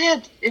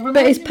 Yeah,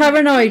 but he's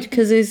paranoid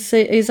because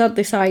he's had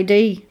this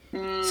ID.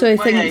 So he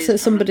thinks that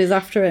somebody's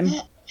after him.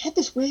 Yeah, I had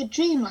this weird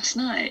dream last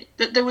night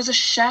that there was a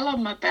shell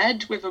on my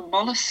bed with a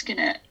mollusk in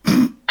it.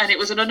 And it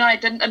was an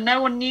unidentified... And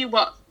no one knew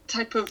what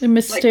type of... A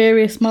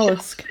mysterious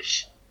mollusk.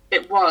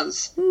 It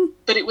was.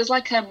 But it was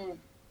like a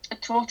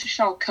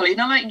tortoiseshell colour. You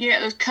know, like you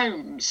get those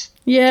combs?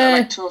 Yeah.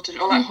 Like tortoise,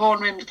 or like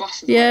horn-rimmed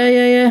glasses.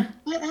 Yeah.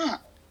 Like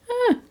that.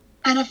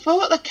 And I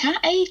thought the cat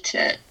ate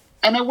it.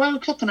 And I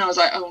woke up and I was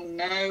like, oh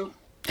no,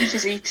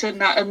 she's eaten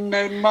that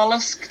unknown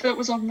mollusk that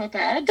was on my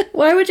bed.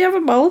 Why would you have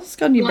a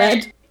mollusk on your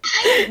bed?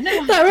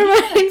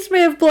 That reminds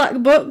me of Black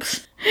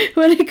Books.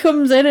 When he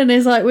comes in and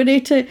he's like, we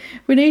need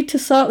to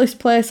sort this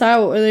place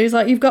out, and he's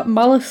like, you've got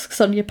mollusks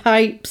on your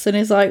pipes, and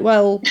he's like,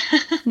 well,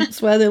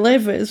 that's where they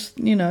live. It's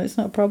it's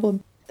not a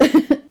problem.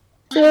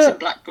 So,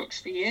 Black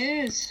Books for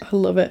years. I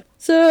love it.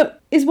 So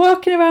he's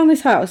walking around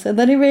this house, and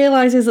then he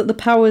realises that the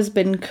power's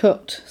been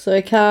cut, so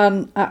he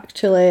can't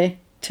actually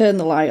turn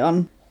the light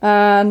on,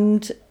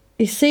 and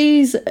he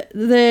sees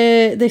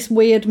this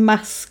weird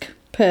mask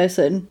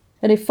person.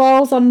 And he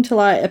falls onto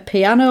like a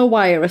piano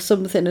wire or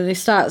something, and he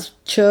starts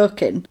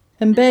choking.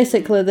 And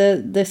basically,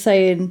 they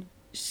say,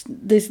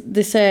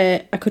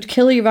 I could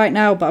kill you right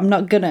now, but I'm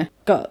not gonna.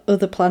 Got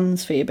other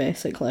plans for you,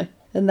 basically.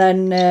 And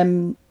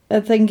then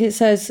I think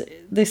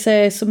they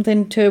say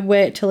something to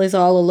wait till he's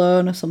all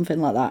alone or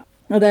something like that.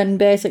 And then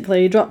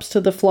basically he drops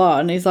to the floor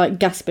and he's like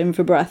gasping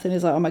for breath, and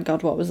he's like, oh my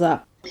god, what was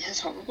that? Yeah,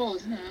 it's horrible,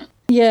 isn't it?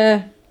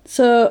 Yeah.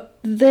 So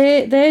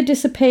they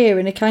disappear,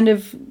 and he kind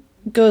of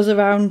goes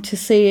around to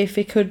see if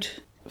he could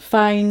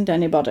find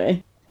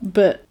anybody,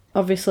 but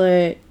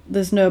obviously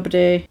there's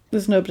nobody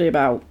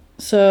about.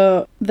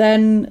 So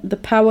then the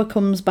power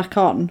comes back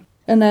on,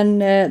 and then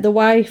the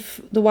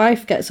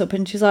wife gets up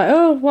and she's like,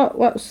 oh,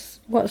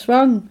 what's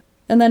wrong?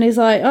 And then he's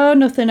like, oh,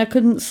 nothing, I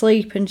couldn't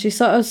sleep. And she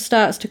sort of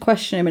starts to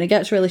question him, and he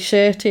gets really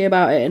shirty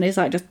about it, and he's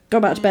like, just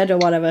go back to bed or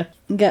whatever,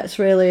 and gets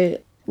really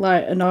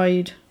like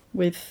annoyed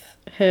with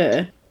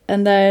her.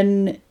 And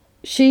then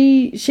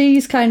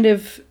she's kind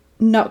of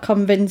not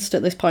convinced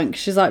at this point,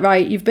 'cause she's like,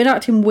 right, you've been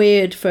acting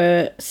weird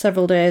for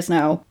several days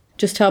now,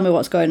 just tell me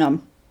what's going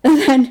on. And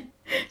then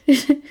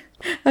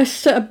I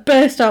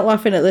burst out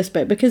laughing at this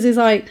bit, because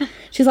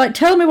she's like,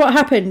 tell me what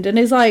happened, and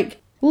he's like,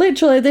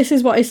 literally this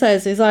is what he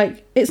says, he's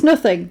like, it's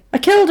nothing, I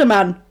killed a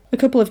man a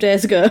couple of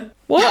days ago.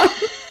 What?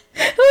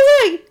 I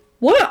was like,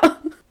 what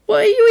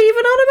are you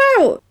even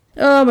on about?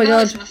 Oh my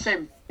god,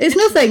 it's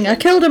nothing, I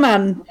killed a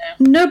man,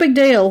 no big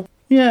deal.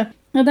 Yeah.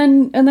 And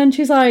then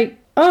she's like,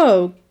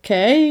 oh,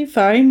 okay,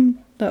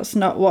 fine. That's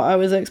not what I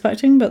was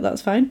expecting, but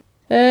that's fine.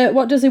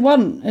 What does he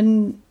want?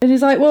 And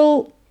he's like,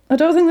 well, I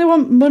don't think they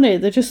want money.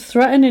 They're just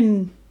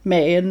threatening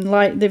me, and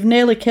like they've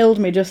nearly killed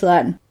me just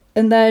then.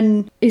 And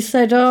then he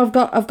said, oh,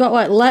 I've got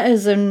like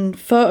letters and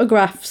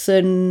photographs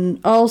and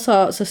all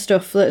sorts of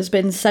stuff that has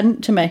been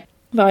sent to me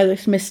by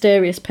this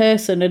mysterious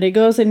person. And he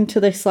goes into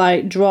this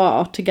like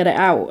drawer to get it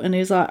out, and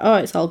he's like, oh,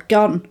 it's all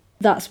gone.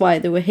 That's why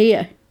they were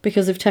here,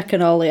 because they've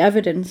taken all the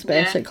evidence,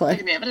 basically.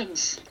 Yeah, the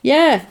evidence.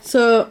 Yeah,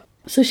 so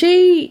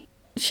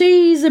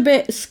she's a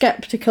bit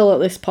sceptical at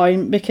this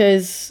point,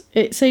 because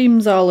it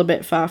seems all a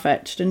bit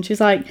far-fetched, and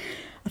she's like,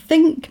 I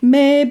think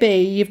maybe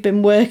you've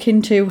been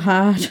working too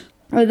hard.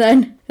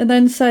 And and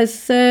then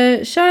says,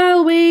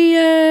 shall we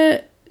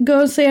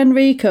go and see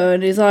Enrico?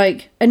 And he's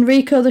like,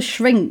 Enrico the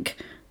Shrink.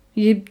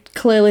 You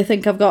clearly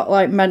think I've got,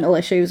 like, mental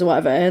issues or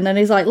whatever. And then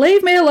he's like,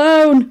 leave me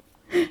alone.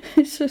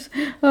 It's just,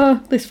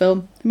 this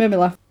film made me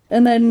laugh.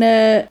 And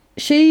then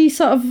she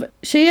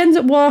ends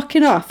up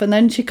walking off, and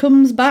then she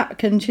comes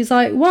back and she's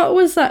like, what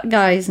was that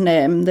guy's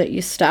name that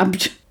you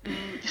stabbed?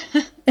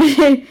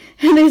 And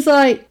he's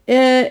like,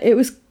 it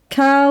was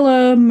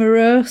Carlo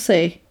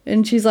Morosi.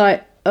 And she's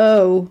like,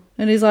 oh.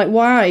 And he's like,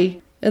 why?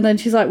 And then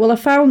she's like, well, I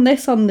found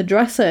this on the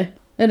dresser.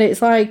 And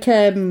it's like,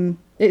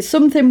 it's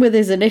something with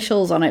his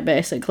initials on it,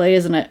 basically,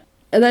 isn't it?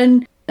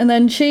 And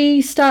then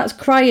she starts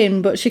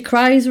crying, but she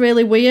cries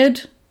really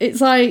weird. It's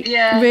like,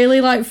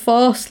 really like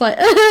forced, like,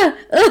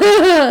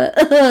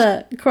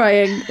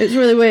 crying. It's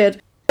really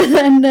weird.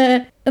 And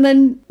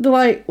then they're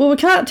like, well, we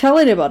can't tell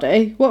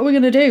anybody. What are we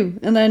going to do?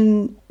 And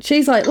then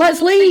she's like,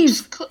 let's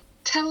leave.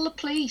 Tell the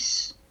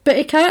police. But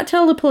he can't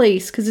tell the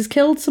police because he's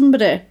killed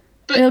somebody.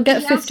 But he'll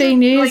get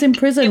 15 years in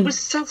prison. It was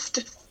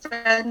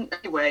self-defense.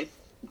 Anyway,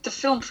 the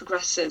film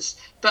progresses.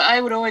 But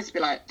I would always be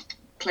like,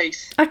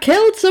 police. I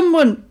killed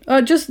someone.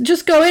 Or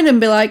just go in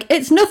and be like,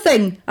 it's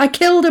nothing. I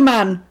killed a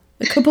man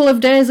a couple of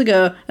days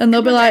ago. And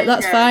they'll be like,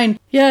 that's fine.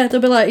 Yeah, they'll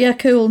be like, yeah,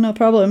 cool, no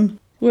problem.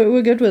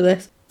 We're good with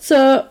this.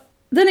 So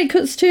then it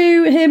cuts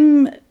to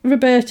him,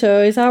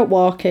 Roberto, is out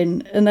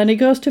walking. And then he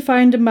goes to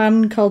find a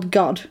man called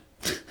God.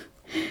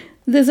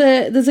 There's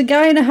a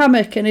guy in a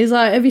hammock and he's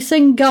like, have you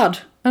seen God?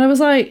 And I was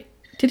like,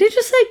 did he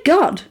just say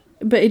God?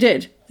 But he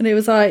did. And he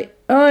was like,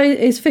 oh,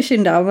 he's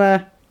fishing down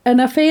there.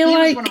 And I feel he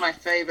like... was one of my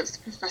favourites,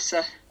 the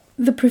Professor.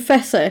 The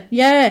Professor,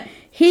 yeah.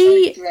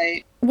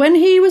 When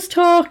he was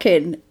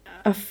talking,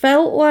 I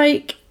felt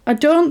like... I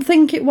don't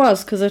think it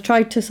was, because I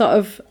tried to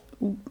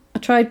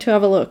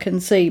have a look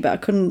and see,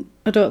 but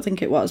I don't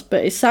think it was.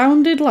 But it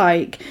sounded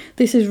like,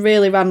 this is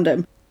really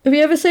random. Have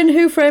you ever seen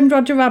Who Framed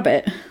Roger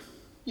Rabbit?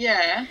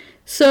 Yeah.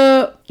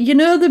 So, you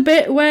know the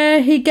bit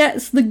where he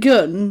gets the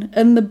gun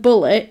and the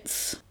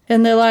bullets,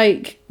 and they're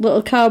like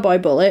little cowboy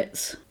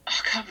bullets? I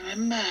can't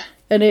remember.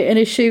 And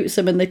he shoots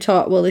them and they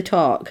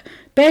talk.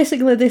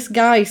 Basically, this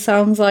guy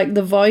sounds like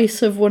the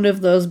voice of one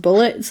of those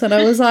bullets, and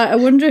I was like, I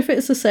wonder if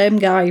it's the same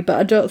guy, but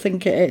I don't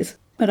think it is.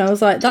 And I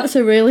was like, that's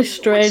a really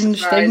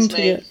strange thing to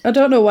get. I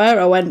don't know where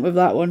I went with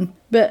that one,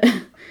 but...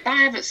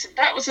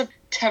 That was a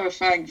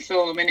terrifying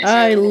film in its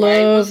I own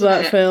way, love wasn't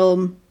that it?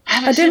 film.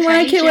 I didn't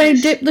like it when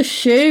he dipped the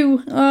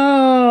shoe.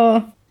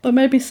 Oh, that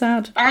made me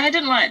sad. I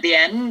didn't like the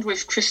end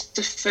with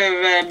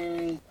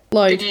Christopher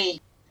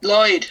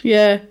Lloyd.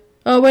 Yeah.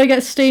 Oh, where he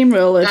gets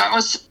steamrolled. That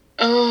was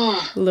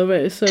love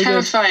it. It's so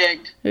terrifying.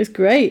 Good. It's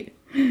great.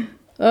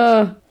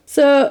 Oh,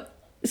 so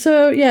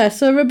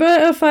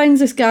Roberto finds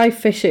this guy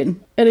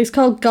fishing, and he's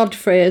called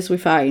Godfrey, as we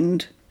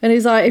find. And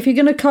he's like, if you're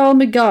gonna call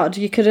me God,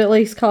 you could at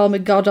least call me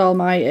God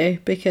Almighty,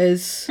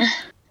 because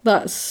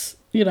that's,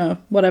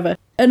 whatever.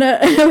 And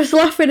I was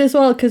laughing as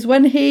well, because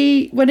when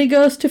he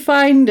goes to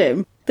find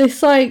him,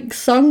 this, like,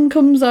 song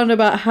comes on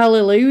about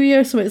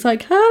hallelujah, so it's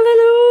like,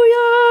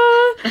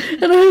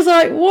 hallelujah! And I was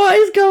like, what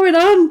is going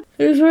on?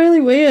 It was really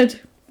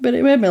weird, but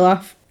it made me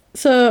laugh.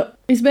 So,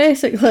 he's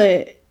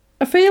basically...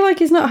 I feel like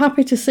he's not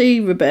happy to see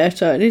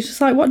Roberto, and he's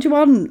just like, what do you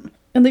want?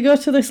 And they go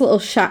to this little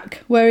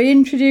shack, where he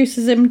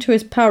introduces him to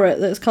his parrot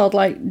that's called,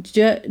 like,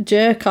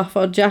 Jerk-Off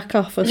or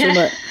Jack-Off or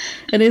something.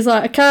 And he's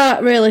like, I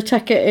can't really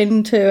take it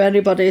into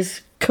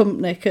anybody's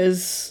company,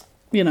 because,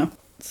 It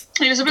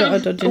was a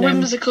bit of a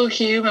whimsical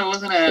humour,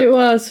 wasn't it? It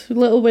was. A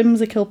little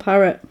whimsical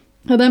parrot.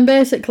 And then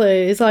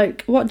basically, he's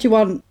like, what do you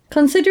want?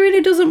 Considering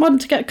he doesn't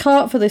want to get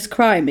caught for this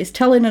crime, he's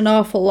telling an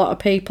awful lot of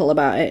people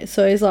about it.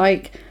 So he's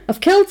like,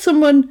 I've killed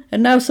someone,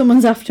 and now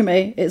someone's after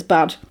me. It's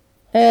bad.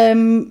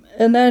 And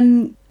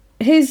then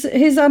his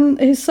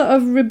sort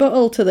of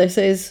rebuttal to this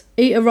is,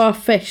 eat a raw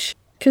fish.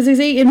 Because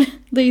he's eating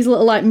these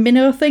little, like,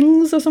 minnow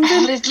things or something.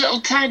 Oh, these little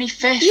tiny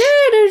fish.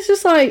 Yeah, and it's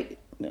just like...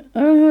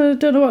 I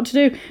don't know what to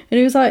do. And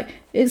he was like,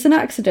 it's an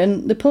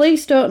accident. The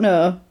police don't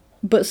know,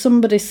 but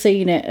somebody's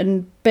seen it.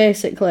 And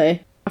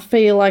basically, I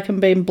feel like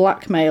I'm being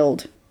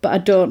blackmailed, but I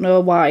don't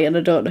know why and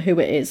I don't know who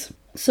it is.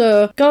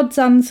 So God's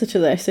answer to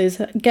this is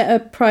get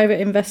a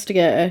private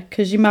investigator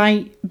because you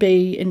might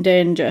be in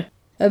danger.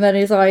 And then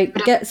he's like,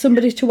 get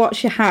somebody to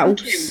watch your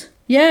house.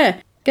 Yeah,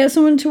 get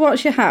someone to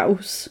watch your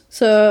house.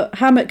 So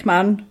Hammock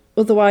Man,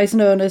 otherwise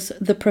known as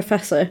the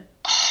Professor,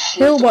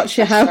 he'll watch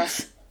your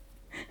house.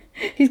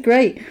 He's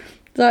great.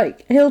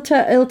 Like, he'll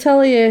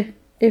tell you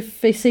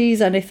if he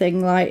sees anything,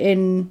 like,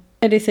 in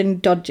anything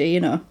dodgy,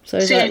 So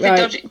he's like, right.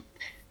 Dodgy.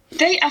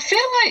 I feel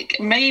like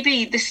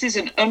maybe this is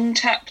an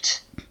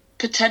untapped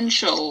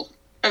potential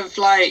of,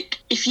 like,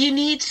 if you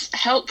need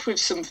help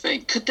with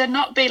something, could there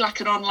not be, like,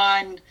 an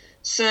online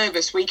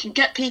service where you can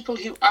get people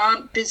who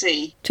aren't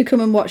busy to come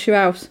and watch your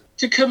house?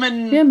 To come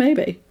and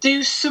maybe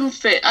do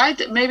something.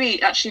 Maybe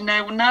actually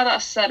no. Well, now that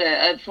I've said it,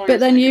 I'd probably. But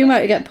then you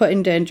might get put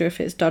in danger if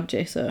it's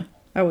dodgy, so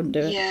I wouldn't do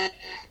it. Yeah,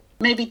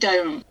 maybe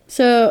don't.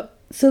 So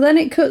So then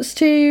it cuts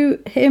to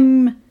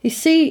him.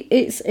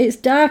 It's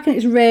dark and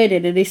it's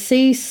raining, and he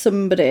sees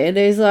somebody, and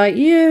he's like,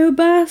 "You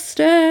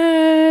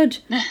bastard!"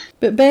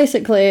 But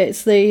basically,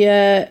 it's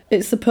the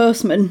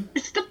postman.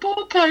 It's the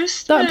poor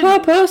postman. That poor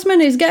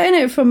postman is getting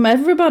it from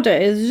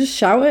everybody. He's just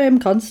shouting at him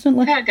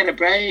constantly. Can't get a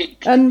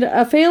break. And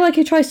I feel like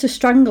he tries to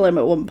strangle him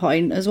at one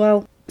point as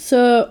well.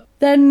 So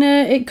then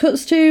it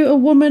cuts to a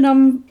woman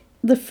on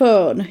the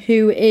phone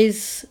who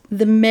is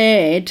the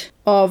maid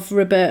of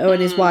Roberto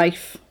and his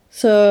wife.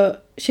 So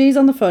she's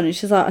on the phone and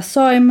she's like, "I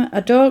saw him. I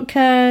don't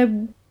care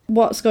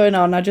what's going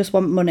on. I just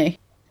want money.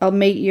 I'll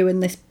meet you in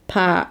this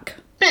park."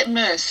 Bit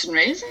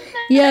mercenary, isn't it?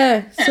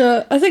 Yeah.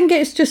 So I think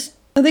it's just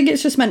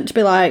meant to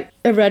be like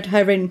a red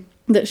herring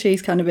that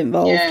she's kind of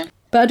involved. Yeah.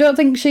 But I don't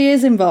think she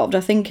is involved.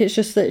 I think it's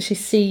just that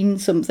she's seen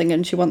something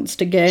and she wants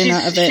to gain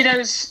out of it. She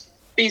knows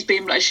he's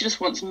being like, she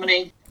just wants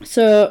money.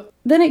 So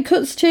then it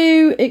cuts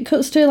to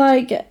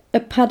like a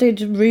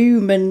padded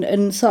room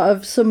and sort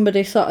of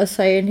somebody sort of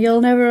saying,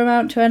 "You'll never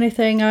amount to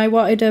anything. I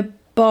wanted a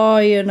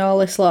boy," and all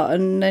this lot.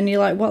 And then you're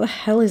like, what the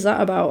hell is that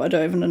about? I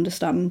don't even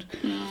understand.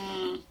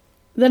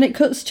 Then it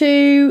cuts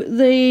to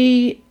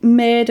the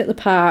maid at the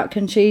park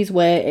and she's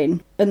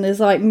waiting. And there's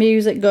like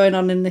music going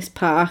on in this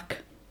park.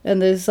 And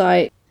there's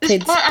like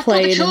kids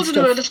playing and stuff. The children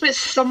were a little bit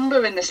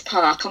somber in this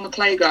park on the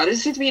playground. They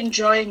seem to be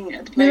enjoying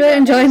it. They were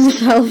enjoying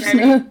themselves.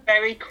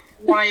 Very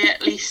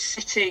quietly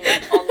sitting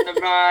on the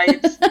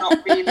rides,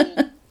 not really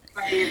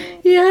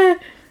playing. Yeah.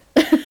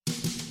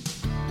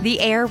 The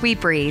air we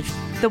breathe,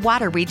 the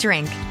water we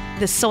drink,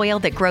 the soil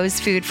that grows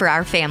food for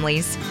our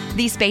families.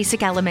 These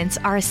basic elements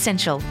are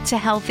essential to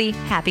healthy,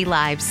 happy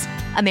lives.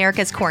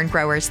 America's corn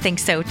growers think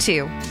so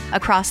too.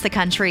 Across the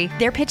country,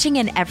 they're pitching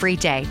in every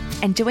day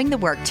and doing the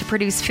work to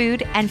produce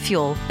food and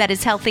fuel that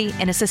is healthy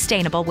in a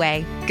sustainable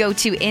way. Go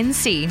to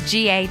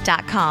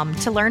ncga.com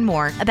to learn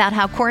more about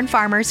how corn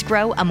farmers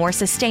grow a more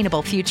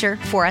sustainable future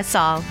for us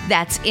all.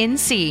 That's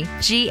ncga.com.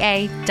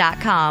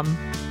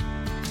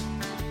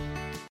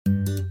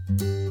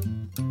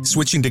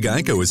 Switching to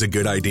Geico is a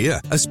good idea,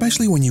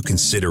 especially when you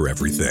consider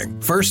everything.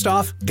 First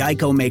off,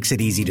 Geico makes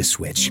it easy to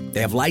switch.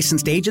 They have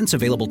licensed agents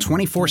available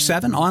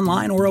 24/7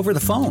 online or over the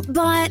phone.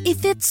 But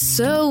if it's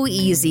so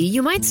easy,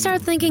 you might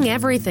start thinking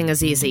everything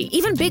is easy,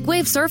 even big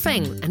wave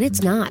surfing. And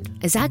it's not.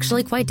 It's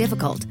actually quite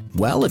difficult.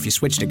 Well, if you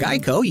switch to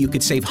Geico, you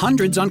could save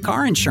hundreds on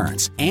car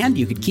insurance. And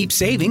you could keep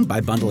saving by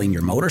bundling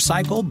your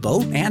motorcycle,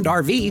 boat, and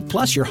RV,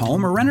 plus your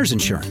home or renter's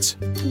insurance.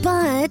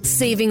 But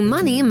saving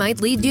money might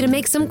lead you to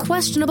make some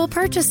questionable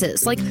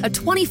purchases, like a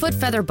 20-foot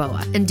feather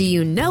boa. And do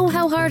you know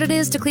how hard it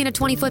is to clean a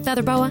 20-foot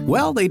feather boa?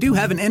 Well, they do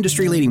have an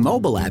industry-leading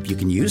mobile app you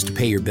can use to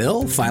pay your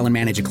bill, file and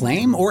manage a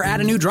claim, or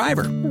add a new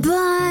driver.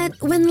 But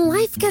when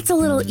life gets a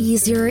little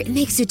easier, it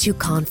makes you too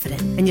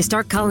confident, and you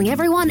start calling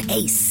everyone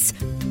Ace.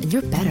 And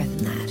you're better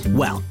than that.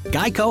 Well,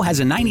 Geico has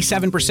a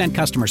 97%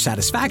 customer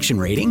satisfaction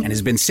rating and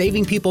has been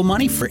saving people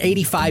money for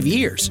 85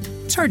 years.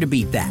 It's hard to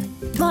beat that.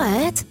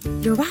 But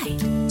you're right.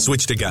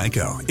 Switch to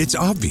Geico. It's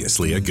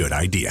obviously a good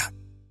idea.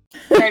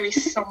 Very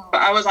somber.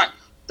 I was like,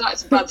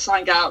 that's a bad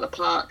sign, get out of the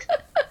park.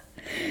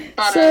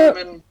 Bad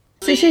omen.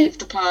 Leave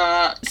the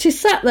park. She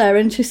sat there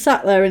and she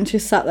sat there and she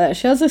sat there.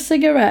 She has a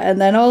cigarette and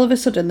then all of a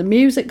sudden the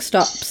music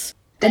stops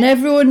and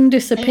everyone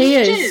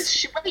disappears. Ages.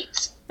 She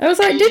waits. I was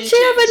like, did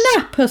she have a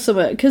nap or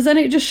something? Because then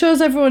it just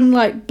shows everyone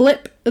like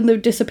blip and they've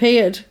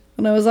disappeared.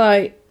 And I was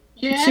like,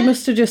 yeah. She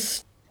must have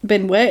just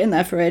been waiting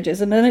there for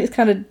ages. And then it's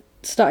kind of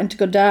starting to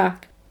go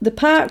dark. The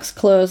park's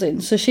closing,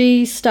 so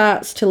she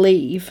starts to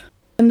leave.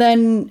 And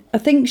then I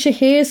think she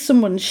hears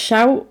someone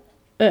shout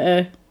at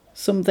her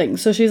something.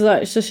 So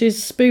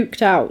she's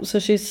spooked out. So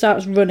she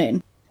starts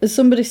running. And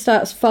somebody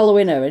starts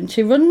following her and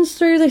she runs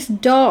through this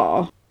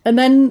door. But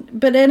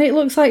then it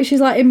looks like she's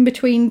like in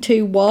between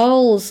two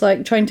walls,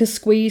 like trying to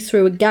squeeze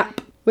through a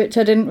gap, which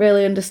I didn't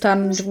really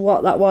understand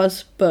what that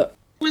was, but...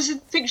 I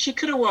think she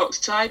could have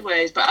walked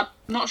sideways, but I'm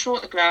not sure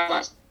what the ground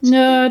was.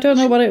 No, I don't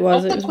know what it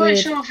was. I'm It was not quite weird.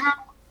 sure how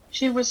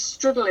she was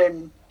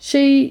struggling.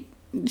 She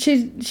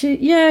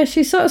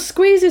sort of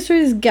squeezes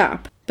through this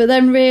gap, but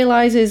then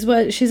realises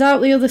she's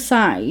out the other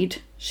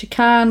side. She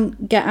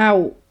can't get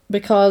out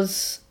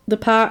because the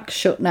park's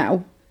shut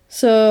now.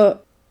 So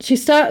she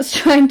starts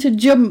trying to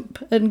jump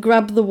and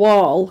grab the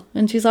wall,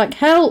 and she's like,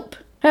 "Help!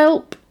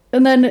 Help!"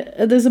 And then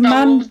there's a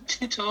man.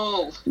 Too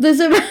tall. There's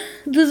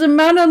a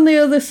man on the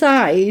other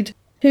side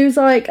who's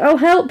like, "I'll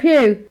help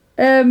you."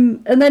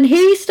 And then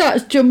he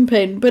starts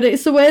jumping, but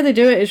it's the way they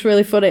do it. It's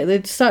really funny.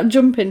 They start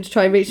jumping to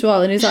try and reach the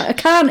wall, and he's like, "I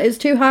can't. It's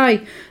too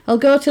high. I'll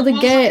go to the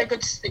gate." Like a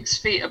good 6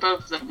 feet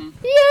above them.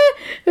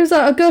 Yeah, it was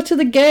like, "I'll go to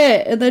the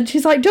gate," and then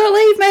she's like, "Don't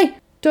leave me!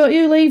 Don't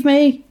you leave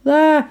me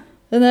there!"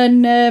 And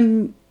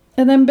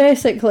then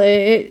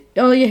basically,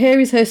 all you hear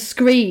is her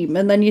scream,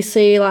 and then you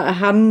see like a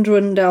hand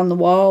run down the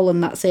wall,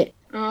 and that's it.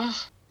 Ugh.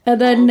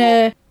 And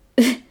then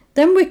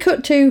then we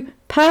cut to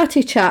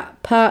Party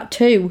Chat Part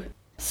 2.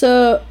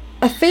 So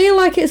I feel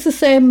like it's the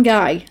same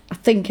guy. I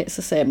think it's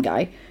the same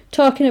guy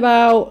talking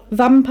about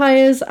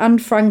vampires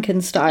and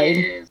Frankenstein,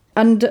 Yes.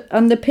 and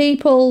the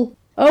people.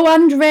 Oh,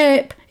 and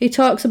rape. he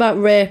talks about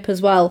rape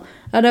as well.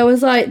 And I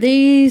was like,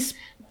 these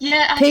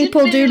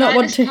people do not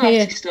want to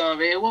hear.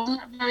 Story. It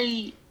wasn't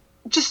very,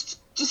 just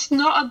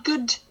not a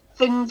good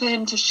thing for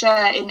him to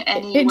share in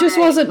any way. It just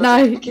wasn't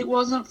nice. Like, it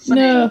wasn't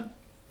funny. No.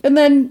 And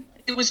then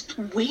it was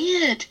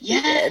weird.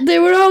 Yeah. They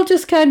were all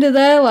just kind of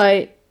there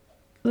like,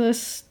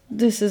 this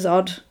is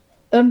odd.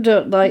 I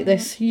don't like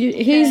this.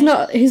 He's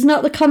not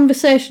the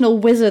conversational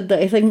wizard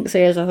that he thinks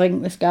he is, I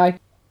think, this guy.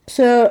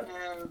 So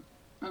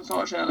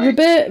unfortunately.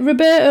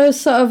 Roberto's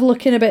sort of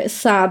looking a bit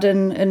sad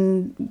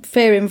and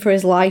fearing for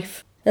his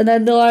life. And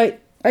then they're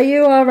like, are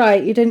you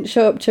alright? You didn't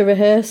show up to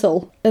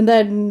rehearsal. And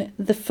then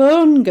the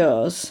phone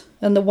goes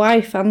and the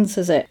wife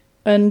answers it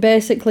and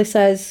basically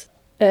says,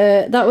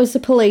 that was the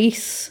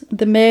police.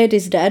 The maid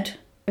is dead.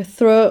 Her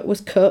throat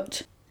was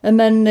cut. And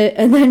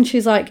then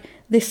she's like,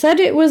 they said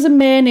it was a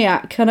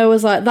maniac. And I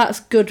was like, that's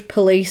good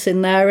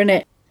policing there,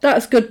 innit?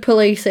 That's good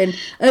policing.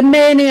 A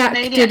maniac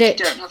did it.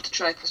 You don't have to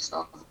try to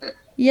stop it.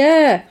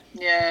 Yeah.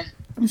 Yeah.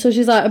 So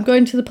she's like, I'm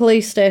going to the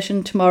police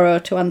station tomorrow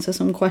to answer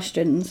some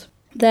questions.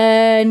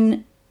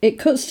 Then it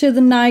cuts to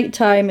the night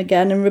time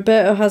again and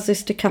Roberto has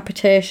this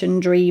decapitation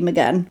dream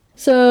again.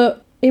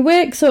 So he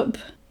wakes up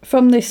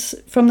from this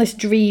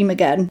dream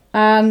again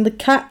and the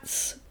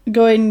cat's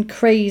going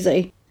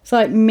crazy. It's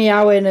like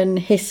meowing and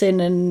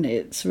hissing and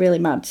it's really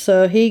mad.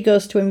 So he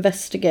goes to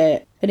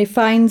investigate and he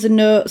finds a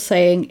note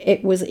saying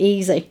it was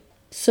easy.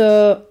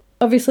 So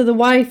obviously the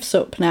wife's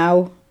up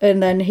now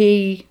and then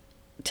he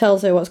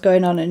tells her what's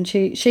going on and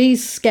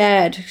she's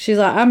scared. She's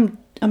like,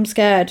 I'm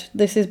scared.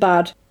 This is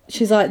bad.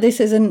 She's like, this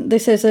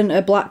isn't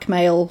a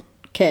blackmail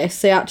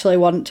case. They actually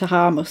want to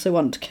harm us. They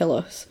want to kill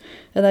us.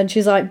 And then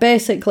she's like,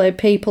 basically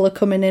people are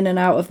coming in and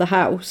out of the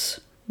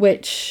house,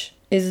 which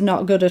is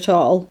not good at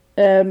all.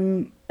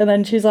 And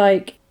then she's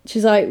like,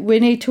 we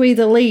need to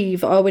either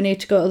leave or we need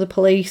to go to the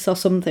police or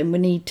something. We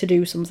need to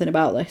do something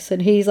about this.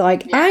 And he's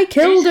like, yeah, I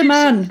killed a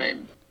man.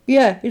 Something.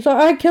 Yeah, he's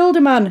like, I killed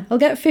a man. I'll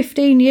get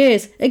 15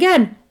 years.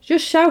 Again,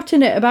 just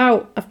shouting it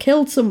about, I've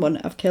killed someone,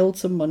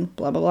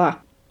 blah, blah, blah.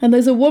 And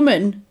there's a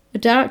woman, a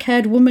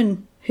dark-haired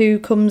woman, who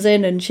comes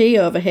in and she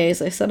overhears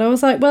this. And I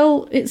was like,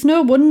 well, it's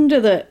no wonder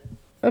that...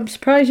 I'm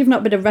surprised you've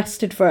not been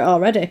arrested for it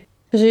already.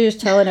 Because you're just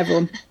telling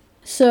everyone.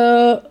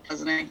 So...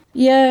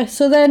 Yeah,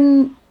 so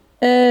then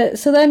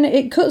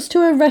it cuts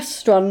to a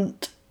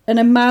restaurant and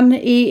a man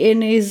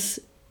eating his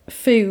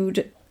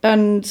food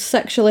and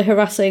sexually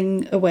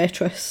harassing a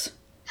waitress.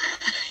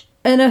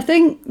 And I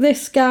think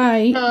this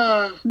guy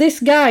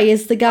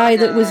is the guy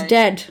that was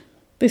dead.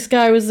 This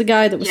guy was the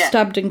guy that was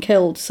stabbed and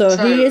killed, so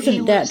he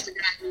isn't dead.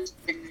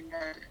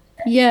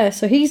 Yeah,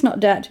 so he's not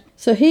dead.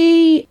 So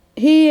he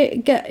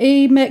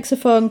makes a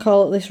phone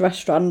call at this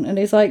restaurant and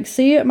he's like,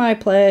 see you at my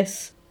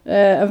place.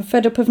 I'm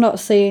fed up of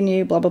not seeing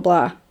you, blah, blah,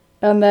 blah.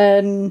 And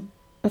then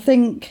I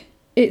think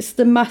it's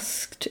the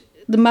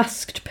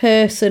masked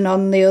person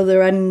on the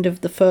other end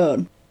of the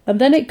phone. And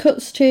then it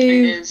cuts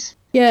to...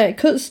 It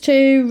cuts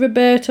to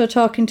Roberto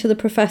talking to the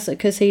professor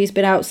because he's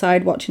been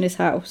outside watching his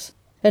house.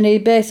 And he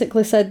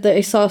basically said that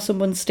he saw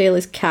someone steal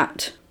his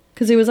cat.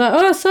 Because he was like,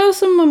 I saw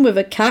someone with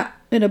a cat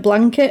in a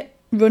blanket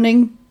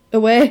running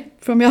away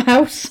from your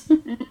house.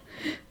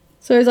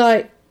 So he's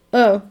like,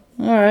 oh,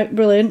 alright,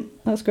 brilliant.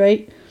 That's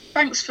great.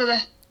 Thanks for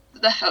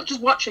the help.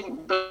 Just watching,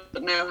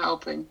 but no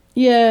helping.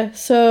 Yeah,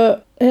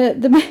 so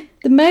the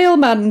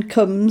mailman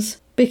comes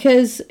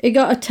because he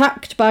got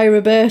attacked by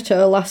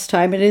Roberto last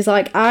time and he's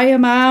like, I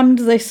am armed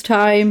this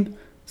time,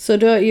 so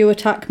don't you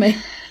attack me.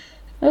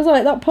 I was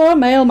like, that poor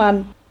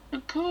mailman. The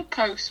poor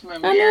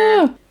postman. I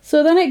know.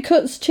 So then it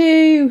cuts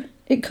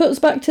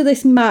back to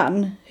this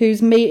man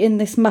who's meeting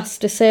this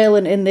master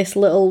assailant in this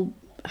little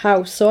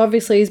house. So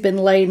obviously he's been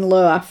laying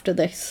low after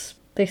this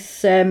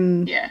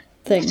thing.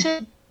 What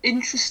an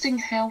interesting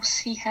house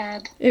he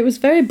had. It was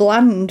very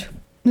bland.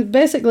 It was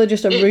basically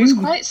just a room. It was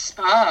quite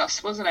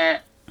sparse, wasn't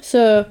it?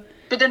 So...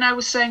 But then I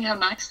was saying how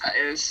nice that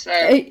is.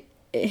 So.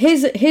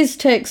 His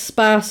takes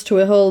sparse to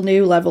a whole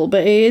new level,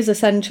 but he is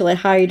essentially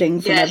hiding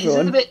from everyone.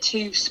 Yeah, he's a bit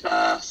too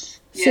sparse.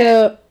 Yeah.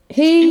 So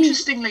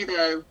Interestingly,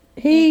 though,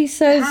 he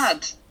says...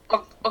 had,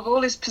 of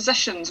all his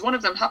possessions, one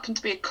of them happened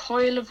to be a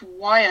coil of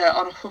wire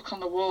on a hook on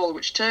the wall,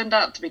 which turned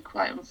out to be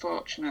quite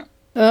unfortunate.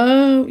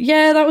 Oh,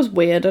 yeah, that was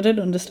weird. I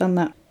didn't understand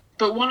that.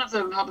 But one of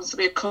them happens to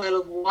be a coil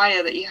of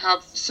wire that you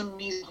have for some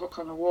reason hook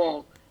on the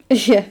wall.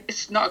 Yeah.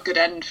 It's not a good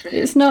end for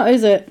him. It's not,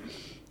 is it?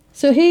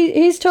 So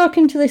he's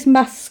talking to this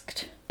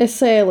masked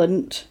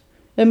assailant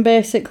and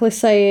basically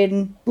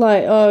saying,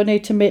 like, oh, I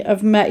need to meet,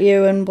 I've met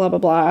you and blah, blah,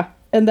 blah.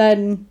 And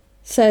then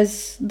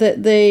says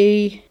that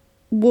the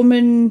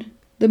woman,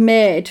 the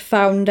maid,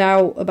 found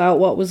out about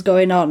what was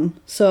going on,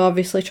 so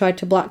obviously tried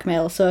to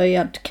blackmail, so he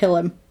had to kill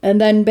him. And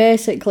then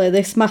basically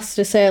this masked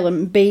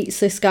assailant beats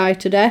this guy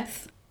to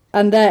death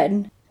and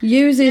then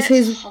uses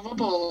his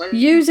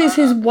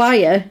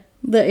wire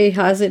that he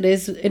has in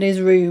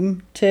his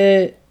room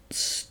to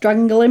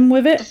strangle him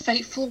with it. The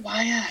fateful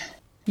wire.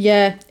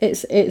 Yeah,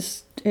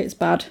 it's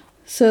bad.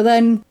 So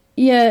then,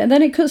 and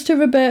then it cuts to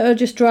Roberto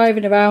just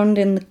driving around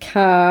in the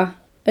car,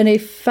 and he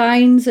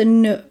finds a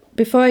note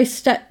before he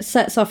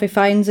sets off, he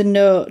finds a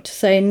note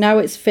saying, now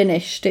it's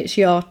finished, it's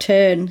your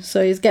turn.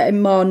 So he's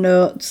getting more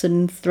notes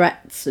and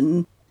threats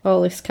and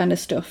all this kind of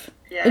stuff.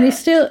 Yeah, and he's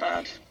still,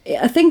 bad.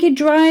 I think he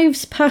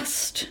drives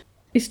past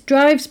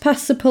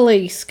the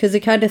police because he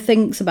kind of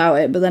thinks about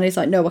it, but then he's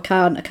like, no, I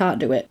can't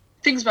do it.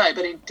 Thinks about it,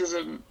 but he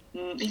doesn't.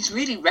 He's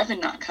really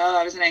revving that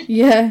car, isn't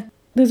he? Yeah.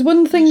 There's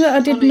one thing that I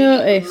did Fully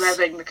notice.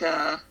 Revving the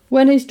car.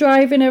 When he's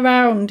driving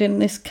around in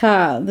this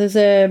car, there's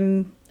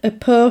a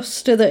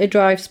poster that he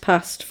drives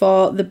past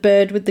for The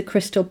Bird with the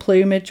Crystal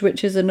Plumage,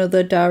 which is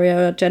another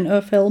Dario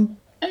Argento film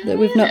that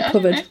we've not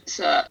covered.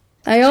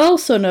 I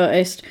also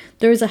noticed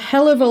there is a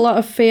hell of a lot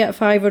of Fiat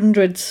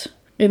 500s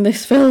in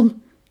this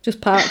film, just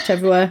parked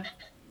everywhere.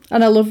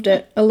 And I loved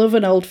it. I love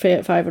an old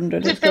Fiat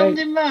 500. Was it filmed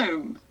in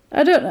Rome?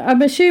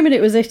 I'm assuming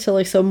it was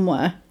Italy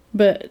somewhere.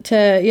 But,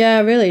 yeah,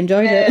 I really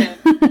enjoyed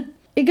it.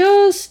 He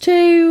goes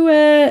to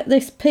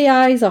this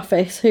PI's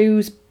office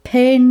who's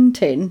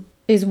painting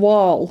his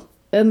wall.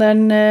 And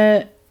then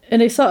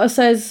and he sort of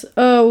says,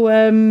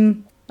 I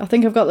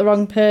think I've got the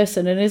wrong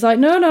person. And he's like,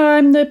 no,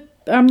 I'm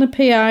the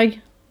PI.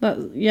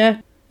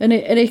 Yeah. And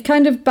he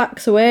kind of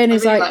backs away and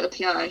he's really like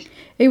the PI.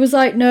 He was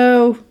like,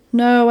 no,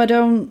 I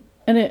don't.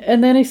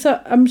 And then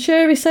I'm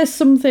sure he says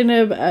something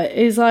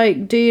he's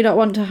like, do you not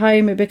want to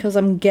hire me because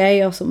I'm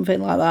gay or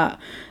something like that?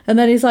 And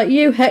then he's like,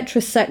 you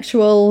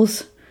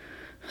heterosexuals.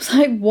 I was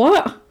like,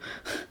 what?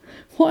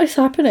 What is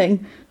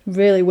happening?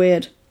 Really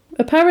weird.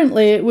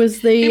 Apparently it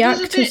was the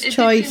actor's choice. It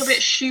did feel a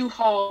bit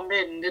shoehorned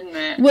in, didn't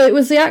it? Well, it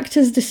was the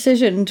actor's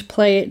decision to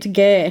play it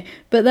gay.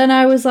 But then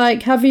I was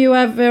like, have you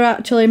ever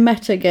actually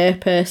met a gay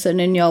person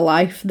in your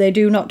life? They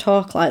do not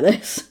talk like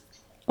this.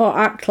 Or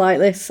act like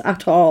this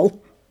at all.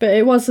 But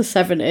it was the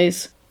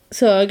 70s.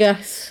 So I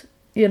guess,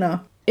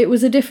 it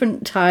was a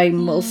different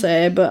time, we'll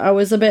say. But I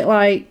was a bit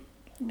like,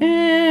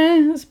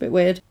 that's a bit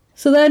weird.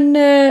 So then...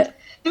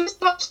 There's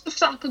that stuff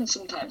that happens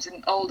sometimes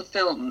in older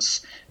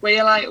films where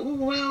you're like, oh,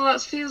 well,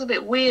 that feels a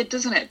bit weird,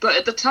 doesn't it? But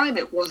at the time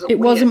it wasn't weird.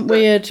 It wasn't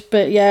weird,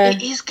 but yeah.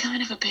 It is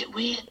kind of a bit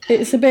weird, though.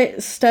 It's a bit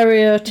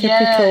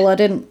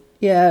stereotypical.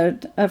 Yeah.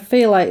 I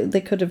feel like they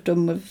could have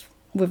done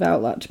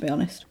without that, to be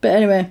honest. But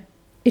anyway,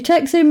 he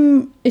takes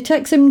him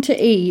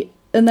to eat.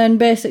 And then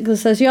basically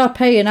says, you're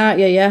paying, aren't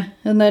you, yeah?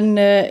 And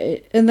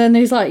then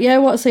he's like, yeah,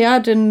 what's he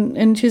had?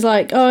 And she's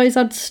like, oh, he's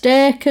had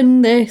steak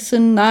and this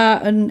and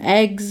that and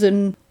eggs.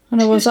 And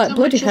I was like,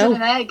 bloody hell.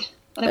 An egg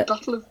and a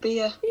bottle of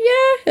beer.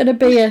 Yeah, and a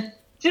beer.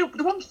 Do you know,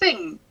 the one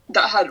thing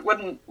that I had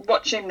when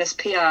watching this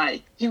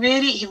PI, he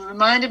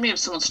reminded me of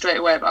someone straight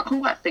away, but I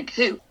couldn't quite think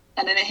who.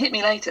 And then it hit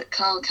me later,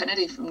 Carl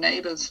Kennedy from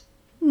Neighbours.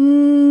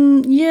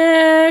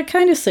 Yeah, I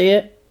kind of see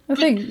it, I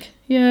think,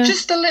 yeah.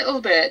 Just a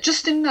little bit,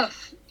 just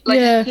enough.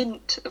 A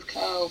hint of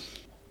Carl.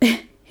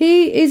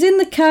 He's in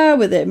the car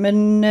with him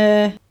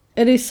and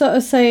he's sort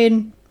of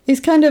saying,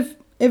 he's kind of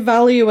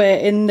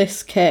evaluating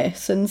this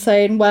case and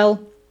saying,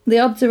 well, the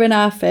odds are in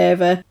our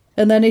favour.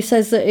 And then he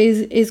says that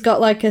he's got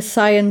like a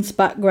science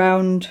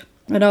background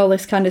and all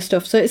this kind of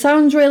stuff. So it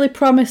sounds really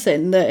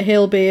promising that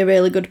he'll be a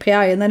really good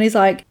PI. And then he's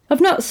like,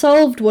 I've not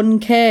solved one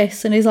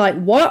case. And he's like,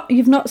 what?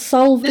 You've not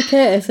solved a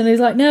case? And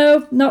he's like,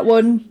 no, not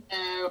one.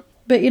 No.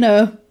 But,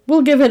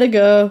 we'll give it a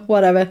go,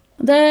 whatever.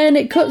 Then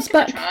it cuts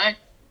back.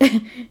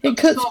 Solve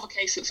a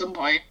case at some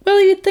point.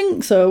 Well, you'd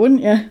think so,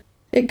 wouldn't you?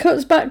 It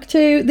cuts back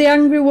to the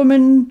angry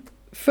woman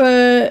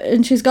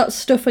and she's got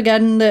stuff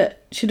again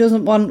that she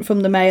doesn't want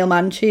from the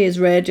mailman. She is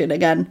raging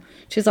again.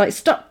 She's like,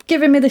 stop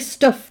giving me this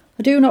stuff.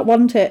 I do not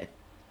want it.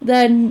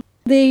 Then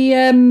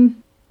the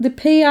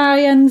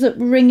PI ends up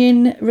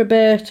ringing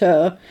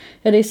Roberto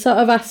and he's sort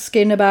of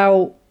asking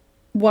about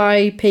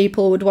why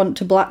people would want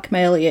to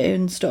blackmail you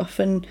and stuff,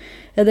 and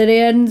then he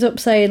ends up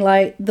saying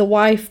like the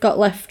wife got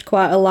left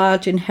quite a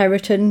large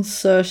inheritance,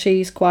 so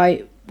she's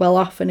quite well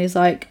off, and he's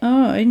like,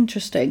 oh,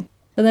 interesting.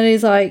 And then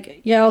he's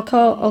like, yeah,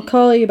 I'll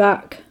call you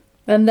back.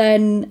 And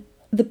then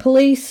the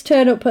police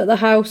turn up at the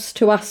house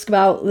to ask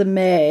about the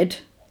maid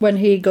when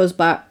he goes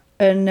back,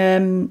 and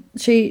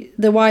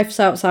the wife's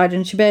outside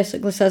and she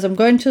basically says, I'm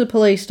going to the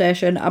police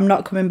station, I'm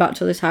not coming back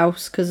to this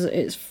house because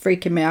it's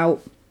freaking me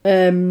out.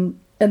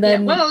 And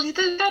then, well,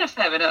 that's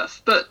fair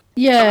enough, but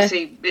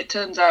obviously it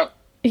turns out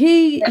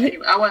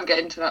I won't get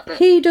into that bit.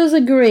 He does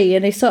agree,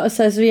 and he sort of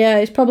says, yeah,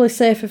 it's probably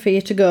safer for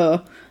you to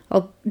go.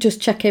 I'll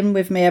just check in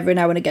with me every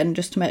now and again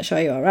just to make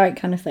sure you're all right,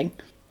 kind of thing.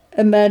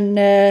 And then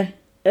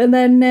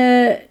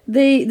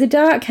the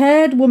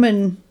dark-haired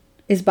woman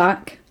is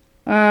back,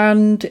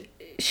 and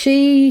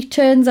she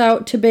turns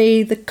out to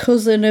be the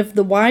cousin of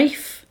the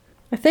wife,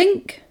 I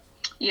think.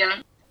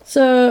 Yeah.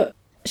 So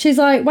she's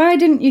like, why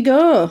didn't you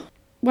go?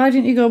 Why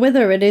didn't you go with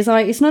her? And he's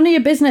like, it's none of your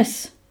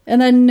business.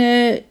 And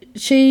then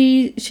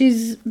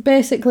she's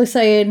basically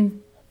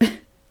saying,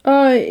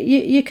 oh,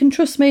 you can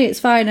trust me, it's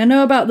fine. I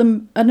know about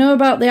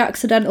the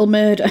accidental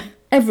murder.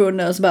 Everyone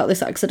knows about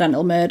this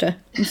accidental murder.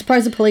 I'm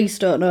surprised the police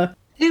don't know.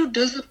 Who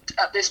doesn't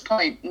at this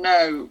point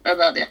know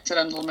about the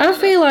accidental murder? I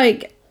feel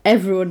like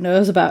everyone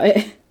knows about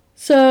it.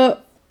 So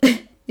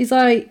he's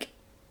like,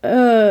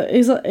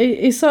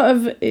 he sort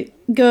of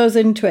goes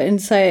into it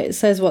and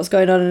says what's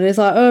going on, and he's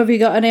like, oh, have you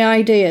got any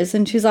ideas?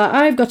 And she's like,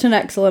 I've got an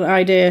excellent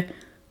idea,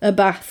 a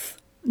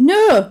bath.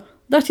 No,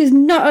 that is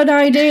not an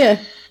idea.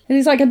 And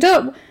he's like, I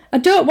don't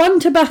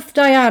want a bath,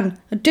 Diane.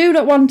 I do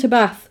not want a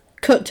bath.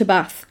 Cut to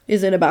bath.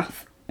 Is in a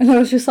bath. And I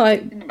was just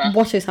like,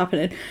 what is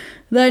happening?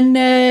 Then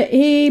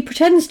he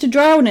pretends to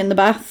drown in the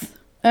bath.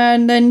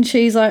 And then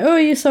she's like, oh,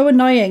 you're so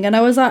annoying. And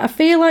I was like, I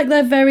feel like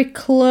they're very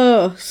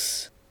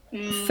close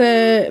for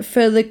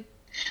the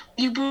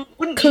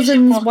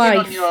cousin's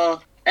wife. On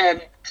your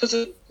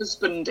cousin's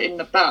husband in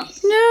the bath.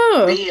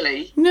 No.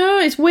 Really? No,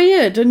 it's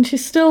weird. And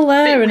she's still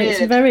there, and it's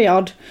very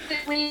odd.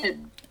 Weird.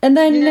 And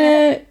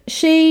then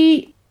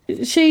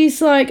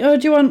she's like, oh,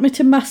 do you want me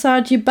to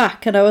massage your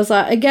back? And I was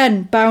like,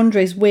 again,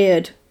 boundaries,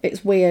 weird.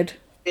 It's weird.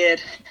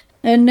 Weird.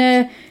 And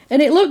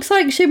it looks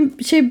like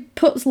she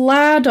puts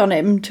lard on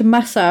him to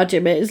massage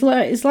him. It's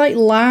like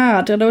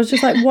lard, and I was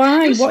just like,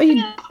 why? What are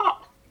you?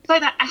 It's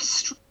like that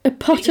Astro. A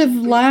pot of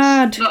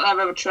lard. Not that I've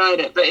ever tried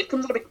it, but it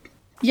comes like.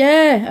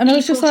 Yeah, and I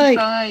was just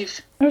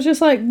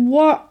like,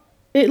 what?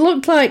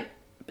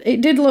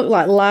 It did look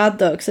like lard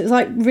though, because it's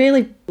like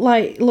really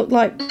looked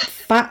like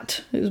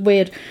fat. It was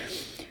weird.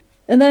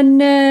 And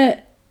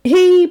then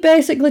he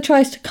basically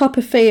tries to cop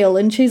a feel,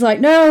 and she's like,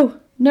 no,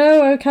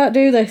 I can't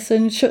do this,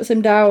 and shuts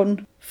him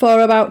down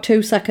for about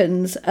 2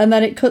 seconds, and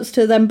then it cuts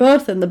to them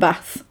both in the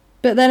bath.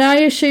 But then I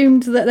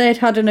assumed that they'd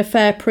had an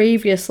affair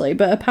previously,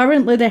 but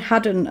apparently they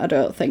hadn't, I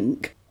don't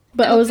think.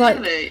 But I was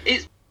really?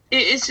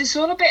 It's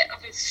all a bit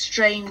of a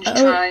strange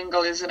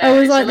triangle, isn't it? I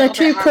was like, they're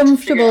too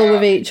comfortable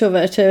with each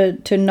other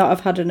to not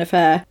have had an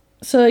affair.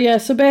 So yeah,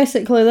 so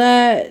basically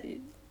they're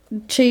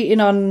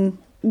cheating on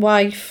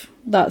wife.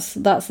 That's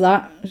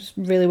that. It's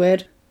really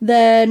weird.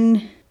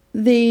 Then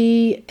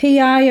the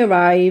PI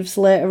arrives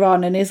later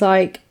on and is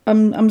like,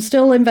 I'm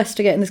still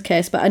investigating this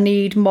case, but I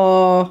need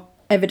more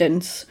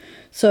evidence.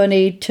 So I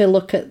need to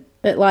look at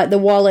like the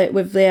wallet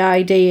with the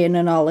ID in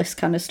and all this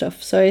kind of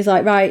stuff. So he's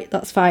like, right,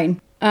 that's fine.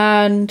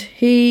 And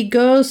he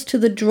goes to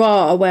the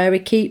drawer where he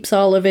keeps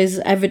all of his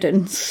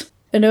evidence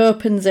and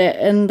opens it,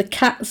 and the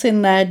cat's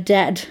in there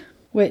dead,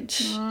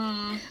 which...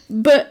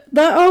 But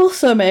that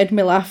also made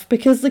me laugh,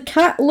 because the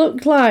cat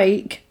looked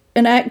like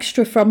an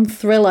extra from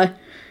Thriller,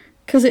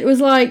 because it was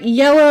like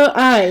yellow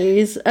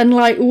eyes and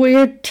like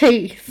weird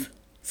teeth.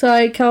 So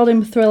I called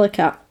him Thriller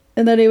Cat.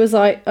 And then he was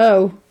like,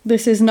 oh,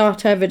 this is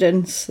not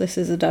evidence. This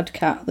is a dead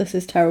cat. This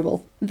is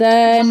terrible.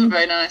 Then... It wasn't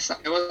very nice,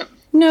 was it?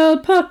 No,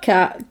 poor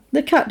cat.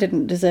 The cat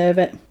didn't deserve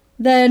it.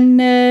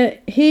 Then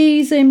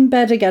he's in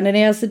bed again, and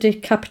he has the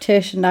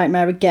decapitation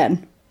nightmare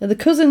again. And the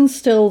cousin's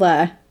still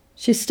there.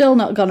 She's still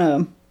not gone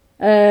home.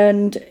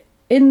 And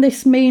in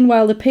this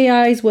meanwhile, the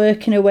PI's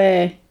working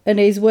away, and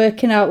he's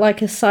working out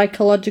like a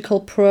psychological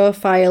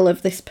profile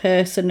of this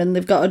person, and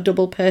they've got a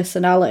double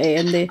personality.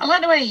 And I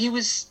like the way he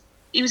was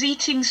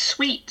eating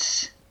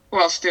sweets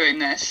whilst doing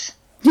this.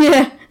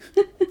 Yeah.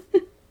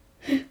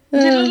 He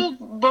did a little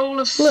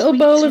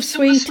bowl of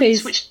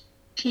sweeties, which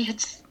he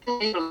had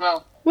saved as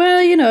well.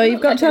 Well, you know,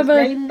 you've got to have a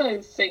rainbow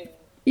thing.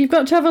 You've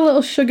got to have a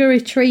little sugary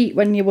treat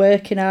when you're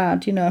working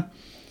hard, you know.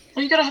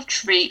 Well, you've got to have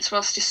treats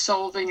whilst you're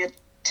solving a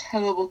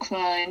terrible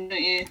crime,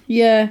 don't you?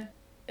 Yeah,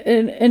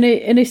 and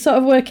he's sort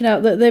of working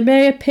out that they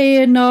may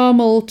appear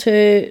normal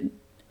in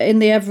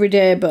the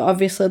everyday, but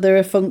obviously they're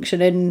a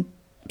functioning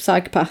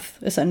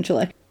psychopath,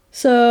 essentially.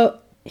 So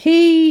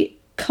he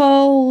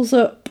calls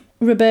up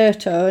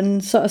Roberto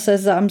and sort of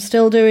says that I'm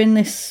still doing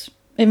this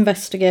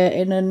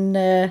investigating,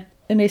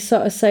 and he's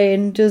sort of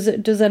saying, does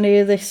any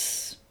of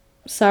this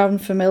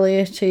sound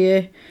familiar to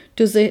you?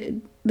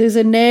 There's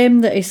a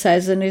name that he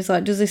says, and he's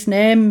like, does this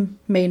name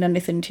mean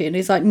anything to you? And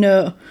he's like,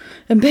 no.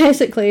 And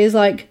basically he's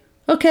like,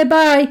 okay,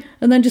 bye,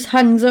 and then just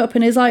hangs up,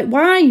 and he's like,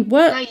 why?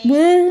 What?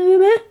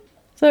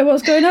 So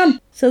what's going on?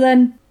 So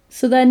then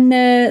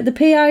the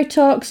PI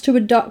talks to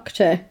a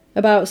doctor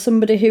about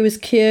somebody who was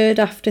cured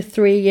after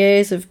 3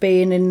 years of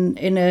being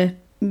in a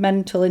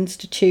mental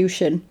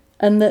institution,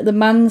 and that the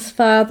man's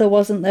father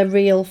wasn't their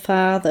real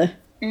father.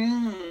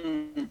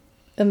 And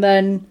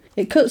then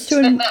it cuts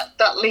to him.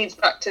 That leads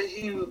back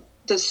to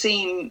the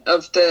scene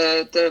of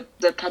the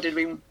padded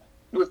room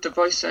with the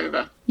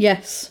voiceover.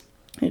 Yes,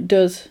 it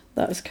does.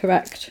 That's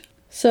correct.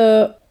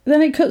 So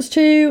then it cuts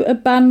to a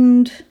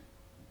band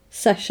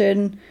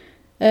session,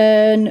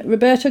 and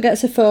Roberto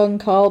gets a phone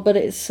call, but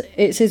it's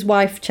his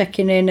wife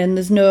checking in, and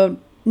there's no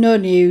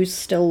news,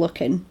 still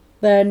looking.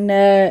 Then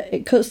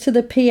it cuts to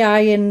the PI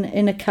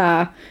in a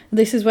car.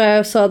 This is where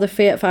I saw the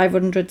Fiat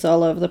 500s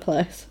all over the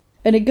place.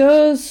 And he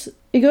goes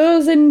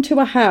into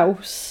a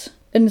house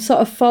and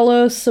sort of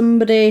follows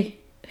somebody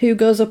who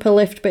goes up a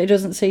lift, but he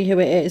doesn't see who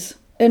it is.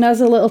 And has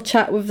a little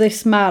chat with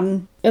this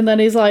man. And then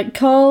he's like,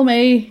 call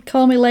me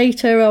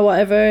later or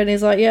whatever. And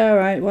he's like, yeah, all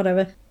right,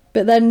 whatever.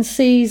 But then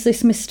sees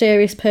this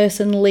mysterious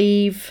person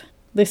leave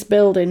this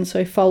building, so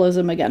he follows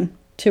him again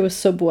to a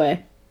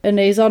subway. And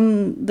he's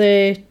on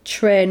the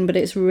train, but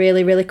it's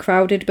really, really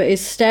crowded. But he's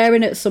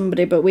staring at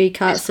somebody, but we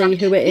can't see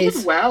who it is. He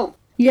did well.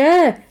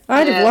 Yeah,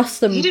 I'd have lost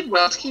them. He did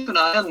well to keep an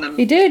eye on them.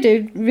 He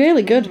did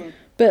really good.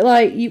 But,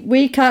 like,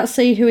 we can't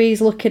see who he's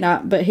looking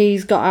at, but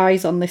he's got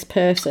eyes on this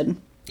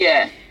person.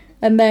 Yeah.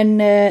 And then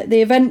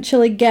they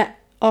eventually get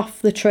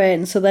off the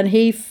train, so then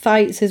he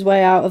fights his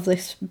way out of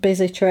this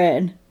busy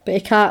train, but he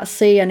can't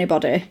see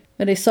anybody.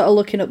 And he's sort of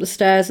looking up the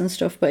stairs and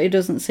stuff, but he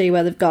doesn't see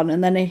where they've gone.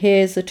 And then he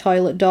hears the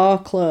toilet door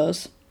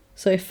close,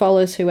 so he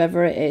follows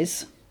whoever it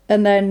is.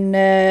 And then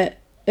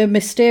a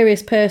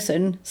mysterious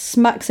person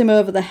smacks him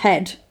over the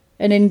head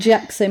and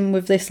injects him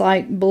with this,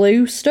 like,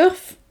 blue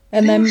stuff.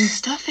 And Blue then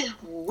stuff is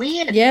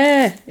weird.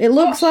 yeah, it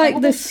looks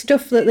like the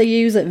stuff that they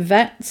use at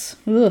vets.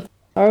 Ugh,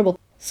 horrible.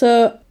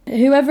 So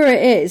whoever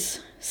it is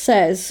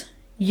says,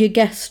 "You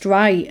guessed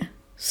right."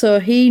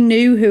 So he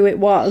knew who it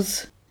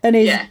was, and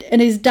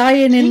he's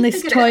dying in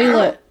this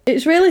toilet.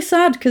 It's really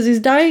sad because he's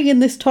dying in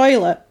this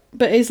toilet,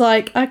 but he's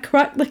like, "I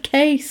cracked the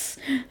case.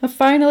 I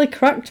finally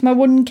cracked my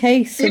one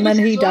case," and then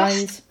he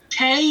dies.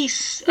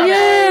 Case.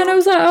 Yeah, and I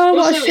was like, "Oh,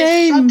 what a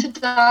shame." It's sad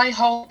to die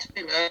hard to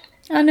do it.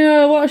 I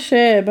know, what a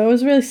shame. I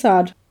was really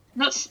sad.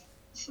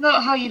 It's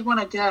not how you'd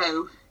want to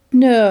go.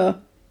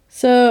 No.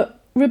 So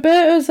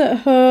Roberto's at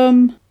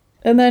home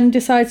and then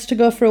decides to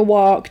go for a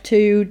walk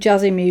to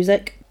jazzy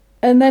music.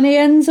 And then he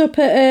ends up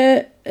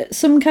at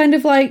some kind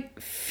of, like,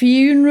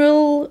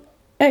 funeral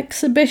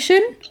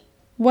exhibition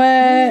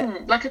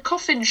where... like a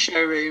coffin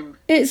showroom.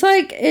 It's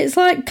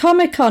like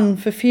Comic-Con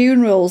for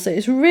funerals.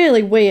 It's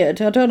really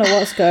weird. I don't know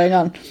what's going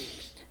on.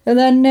 And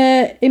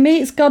then he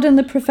meets God and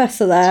the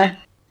Professor there.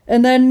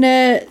 And then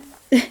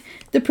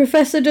the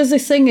Professor does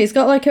this thing. He's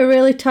got, like, a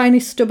really tiny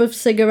stub of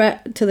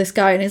cigarette to this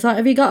guy. And he's like,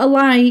 "Have you got a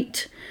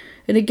light?"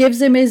 And he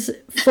gives him his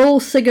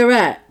full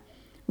cigarette,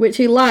 which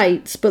he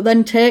lights, but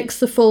then takes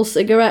the full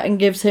cigarette and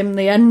gives him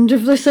the end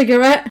of the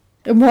cigarette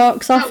and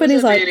walks off. And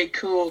he's like, really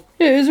cool.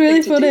 It was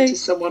really thing to funny. do to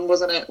someone,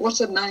 wasn't it?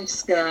 What a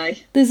nice guy.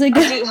 There's a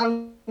guy.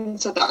 Having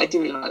said that, I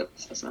do really like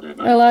this. I don't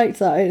know. I liked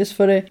that. It was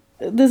funny.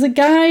 There's a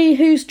guy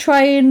who's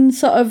trying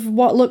sort of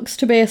what looks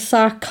to be a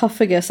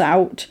sarcophagus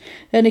out,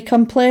 and he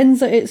complains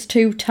that it's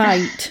too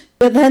tight.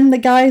 But then the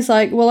guy's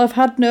like, "Well, I've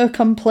had no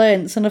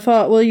complaints." And I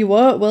thought, well, you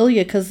won't, will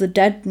you? Because they're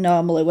dead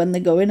normally when they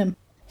go in them.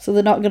 So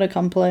they're not going to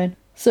complain.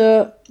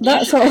 So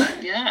that's all.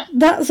 Yeah.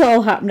 That's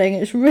all happening.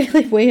 It's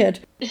really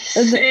weird.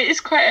 It's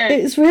quite a...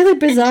 It's really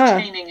bizarre.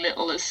 entertaining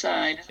little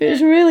aside.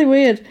 It's really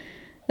weird.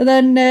 And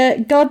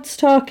then God's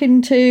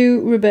talking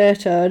to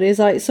Roberto, and he's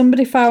like,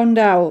 "Somebody found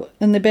out,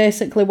 and they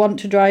basically want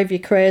to drive you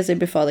crazy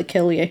before they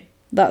kill you.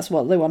 That's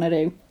what they want to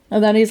do."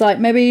 And then he's like,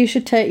 "Maybe you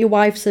should take your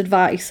wife's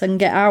advice and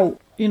get out,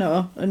 you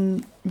know,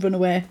 and run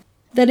away."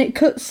 Then it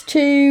cuts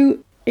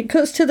to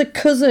the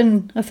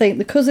cousin, I think.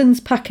 The cousin's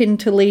packing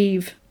to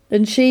leave,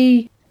 and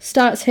she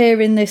starts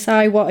hearing this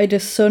 "I wanted a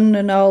son"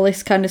 and all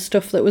this kind of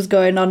stuff that was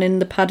going on in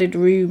the padded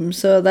room.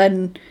 So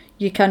then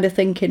you're kind of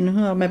thinking,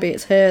 oh, maybe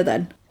it's her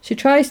then. She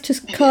tries to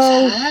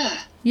call...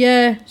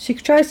 Yeah, she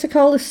tries to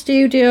call the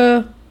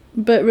studio,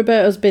 but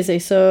Roberto's busy,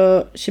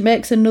 so she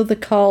makes another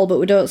call, but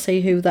we don't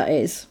see who that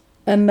is.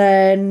 And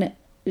then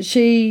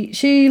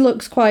she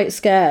looks quite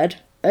scared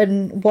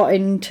and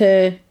wanting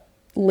to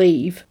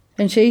leave.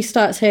 And she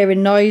starts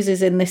hearing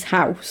noises in this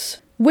house,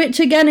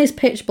 which again is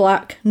pitch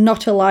black,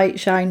 not a light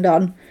shined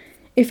on.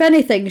 If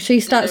anything,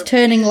 she starts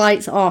turning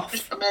lights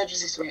off.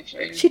 Emergency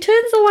switching. She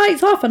turns the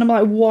lights off, and I'm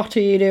like, what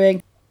are you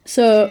doing?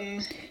 So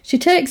she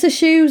takes her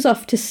shoes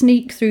off to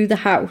sneak through the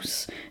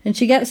house, and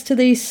she gets to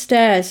these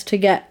stairs to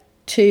get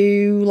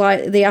to,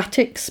 like, the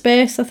attic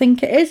space, I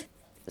think it is.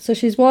 So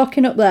she's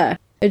walking up there,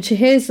 and she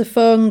hears the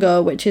phone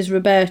go, which is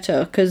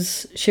Roberto,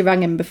 because she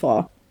rang him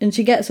before. And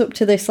she gets up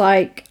to this,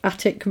 like,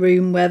 attic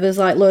room where there's,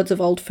 like, loads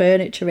of old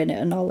furniture in it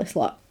and all this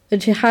lot.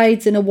 And she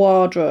hides in a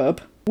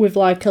wardrobe with,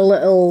 like, a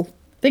little...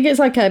 I think it's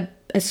like a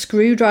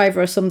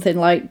screwdriver or something,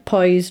 like,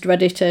 poised,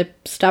 ready to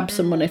stab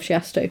someone if she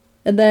has to.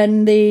 And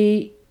then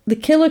the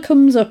killer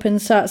comes up and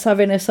starts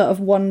having a sort of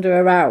wander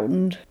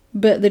around,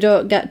 but they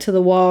don't get to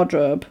the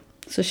wardrobe.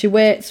 So she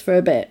waits for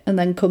a bit and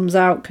then comes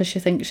out because she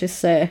thinks she's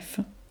safe.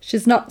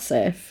 She's not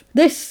safe.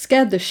 This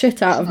scared the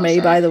shit out of me,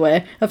 by the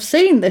way. I've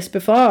seen this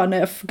before and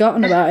I've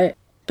forgotten about it.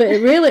 But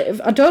it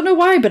really, I don't know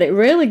why, but it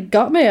really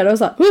got me. And I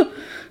was like, whoa!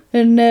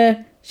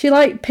 And she,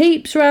 like,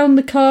 peeps round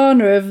the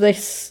corner of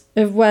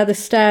where the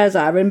stairs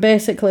are, and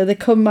basically they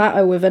come at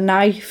her with a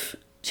knife.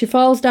 She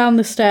falls down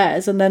the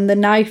stairs, and then the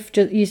knife,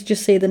 you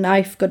just see the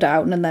knife go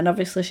down, and then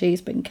obviously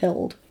she's been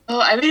killed. Oh,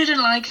 I really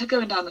didn't like her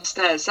going down the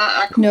stairs.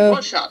 I couldn't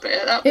watch that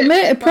bit.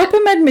 It proper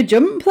made me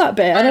jump, that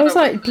bit, and I was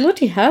like,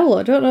 bloody hell,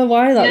 I don't know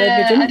why that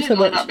made me jump so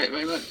much. I didn't like that bit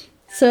very much.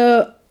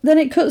 So then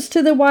it cuts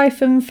to the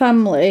wife and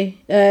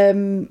family,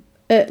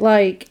 at,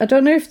 like, I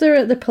don't know if they're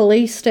at the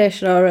police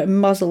station or at a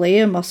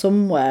mausoleum or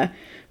somewhere,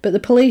 but the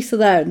police are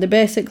there, and they're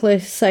basically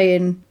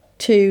saying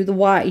to the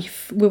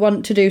wife, "We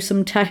want to do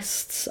some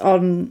tests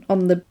on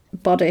the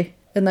body."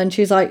 And then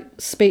she's like,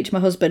 "Speak to my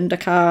husband, I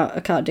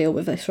can't deal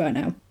with this right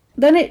now."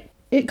 Then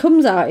it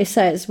comes out, it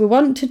says, "We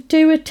want to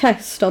do a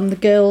test on the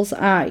girl's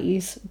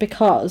eyes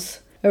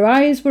because her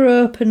eyes were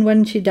open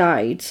when she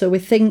died, so we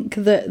think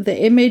that the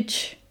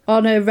image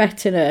on her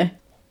retina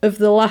of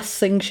the last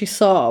thing she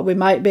saw, we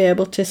might be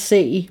able to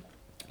see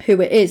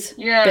who it is,"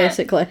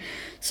 basically.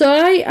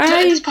 So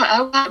At this point,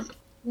 I was like,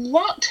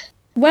 what?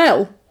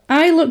 well,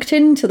 I looked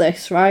into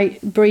this,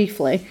 right,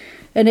 briefly,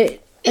 and Is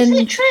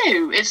it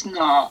true? It's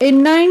not.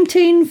 in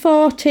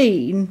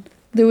 1914,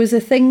 there was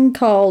a thing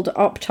called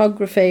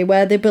optography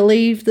where they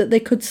believed that they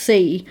could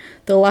see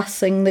the last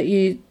thing that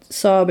you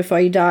saw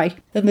before you die.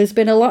 And there's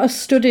been a lot of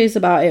studies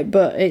about it,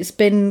 but it's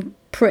been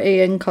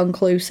pretty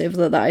inconclusive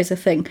that is a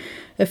thing.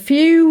 A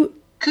few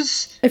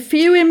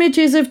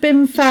images have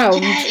been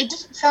found. Yeah, it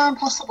doesn't sound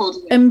possible,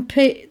 does it? And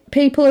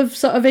people have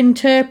sort of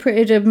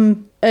interpreted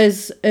them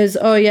as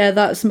oh yeah,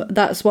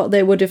 that's what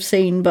they would have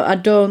seen,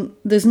 but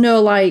there's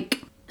no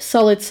like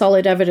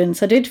solid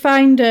evidence. I did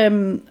find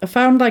I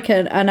found like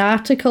an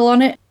article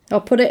on it.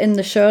 I'll put it in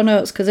the show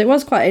notes because it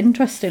was quite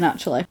interesting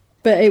actually.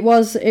 But it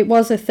was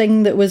a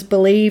thing that was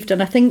believed,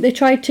 and I think they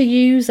tried to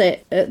use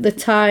it at the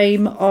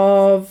time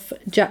of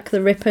Jack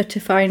the Ripper to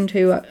find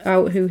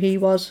out who he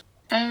was.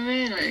 Oh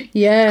really?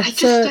 Yeah.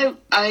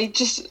 I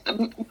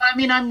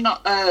mean, I'm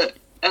not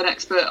an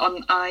expert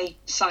on eye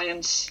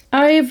science.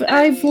 I've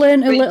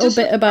learned a little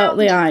bit about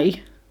the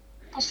eye.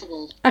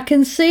 Possible. I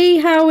can see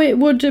how it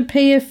would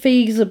appear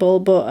feasible,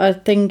 but I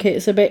think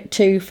it's a bit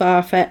too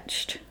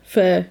far-fetched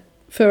for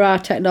our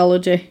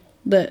technology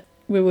that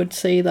we would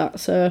see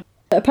that. So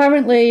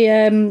apparently,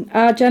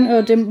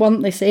 Argento didn't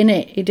want this in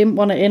it. He didn't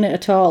want it in it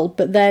at all.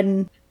 But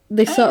then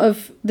they sort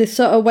of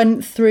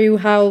went through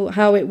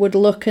how it would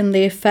look and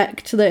the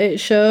effect that it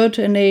showed,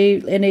 and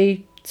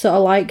he sort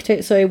of liked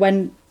it, so he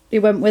went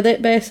with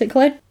it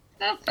basically.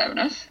 No, fair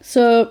enough.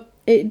 So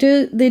they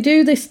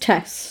do this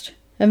test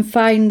and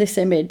find this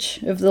image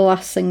of the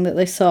last thing that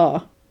they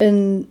saw,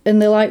 and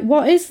they're like,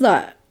 what is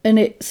that? And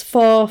it's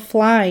 4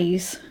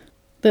 flies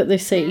that they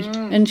see,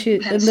 and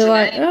they're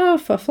like, oh,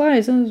 4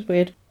 flies, that's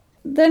weird.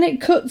 Then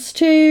it cuts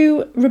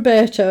to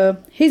Roberto.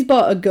 He's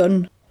bought a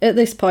gun. At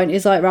this point,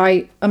 he's like,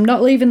 right, I'm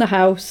not leaving the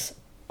house.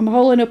 I'm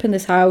holing up in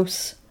this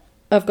house.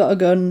 I've got a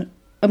gun.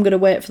 I'm going to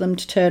wait for them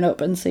to turn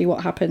up and see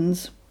what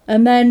happens.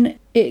 And then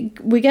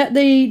we get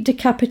the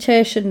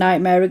decapitation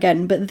nightmare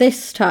again, but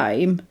this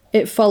time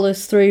it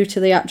follows through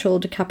to the actual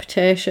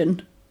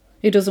decapitation.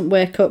 He doesn't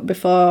wake up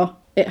before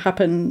it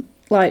happened,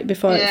 like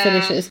before it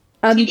finishes.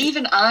 And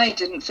even I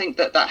didn't think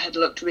that had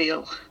looked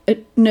real.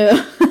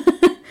 No.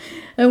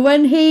 And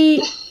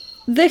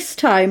this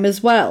time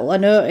as well, I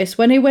noticed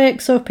when he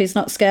wakes up, he's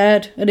not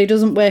scared, and he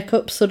doesn't wake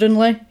up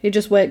suddenly. He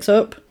just wakes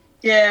up.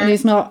 Yeah. And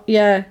he's not,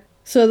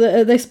 So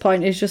at this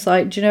point, he's just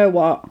like, do you know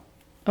what?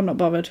 I'm not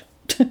bothered.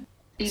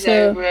 He's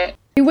over it.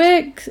 He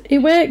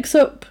wakes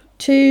up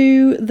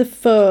to the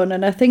phone,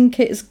 and I think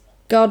it's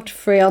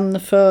Godfrey on the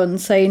phone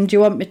saying, do you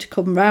want me to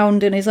come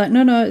round? And he's like,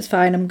 no, it's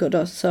fine, I'm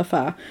good so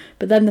far.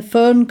 But then the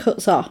phone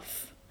cuts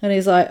off, and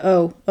he's like,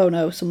 oh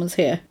no, someone's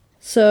here.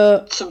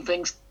 So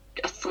something's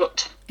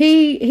afoot.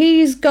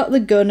 He's got the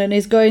gun and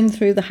he's going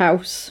through the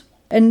house,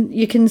 and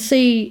you can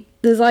see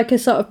there's like a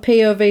sort of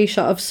POV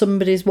shot of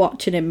somebody's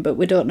watching him, but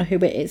we don't know who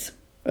it is.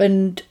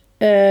 And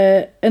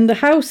the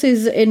house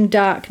is in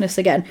darkness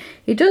again.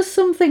 He does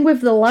something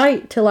with the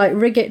light to like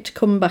rig it to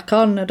come back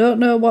on. I don't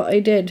know what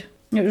he did.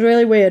 It was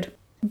really weird.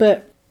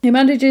 But he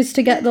manages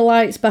to get the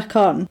lights back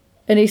on,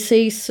 and he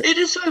sees... He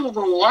did something with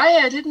a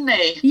wire, didn't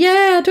he?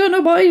 Yeah, I don't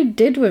know what he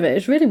did with it.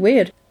 It's really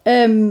weird.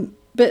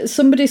 But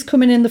somebody's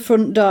coming in the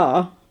front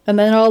door, and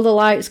then all the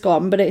lights go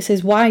on, but it's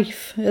his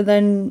wife. And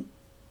then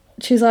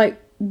she's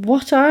like,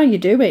 what are you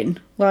doing?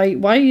 Like,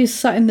 why are you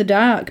sat in the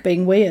dark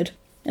being weird?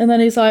 And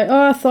then he's like,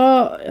 oh, I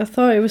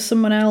thought it was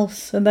someone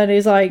else. And then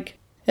he's like,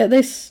 at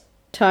this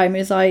time,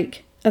 he's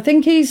like, I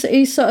think he's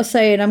sort of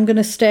saying, I'm going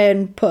to stay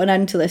and put an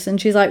end to this. And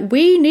she's like,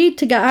 we need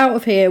to get out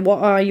of here. What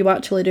are you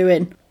actually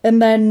doing?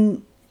 And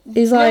then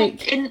he's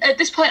like... at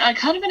this point, I'm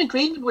kind of in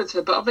agreement with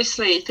her, but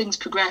obviously things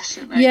progress,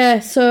 don't they?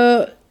 Yeah,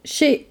 so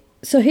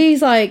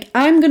he's like,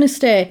 I'm going to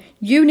stay.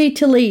 You need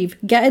to leave.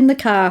 Get in the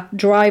car.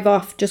 Drive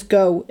off. Just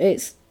go.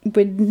 You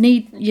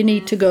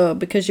need to go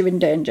because you're in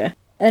danger.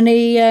 And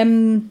he...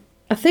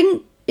 I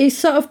think he's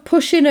sort of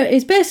pushing her,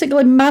 he's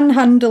basically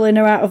manhandling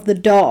her out of the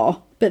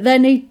door, but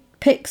then he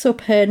picks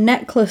up her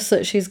necklace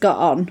that she's got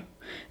on,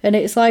 and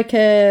it's like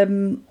a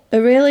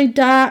really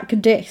dark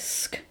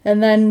disc,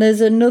 and then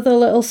there's another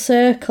little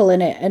circle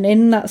in it, and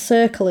in that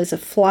circle is a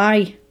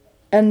fly,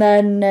 and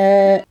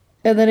then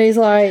he's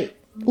like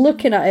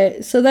looking at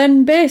it. So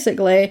then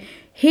basically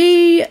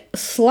he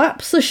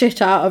slaps the shit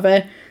out of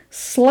her,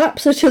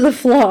 slaps her to the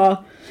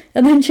floor,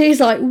 and then she's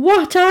like,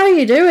 what are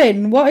you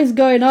doing? What is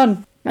going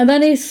on? And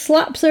then he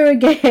slaps her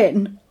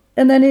again,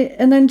 and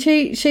then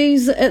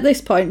she's at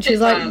this point, she's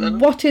like,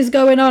 what is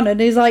going on?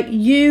 And he's like,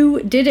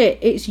 you did it.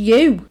 It's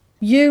you.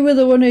 You were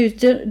the one who's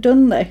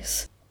done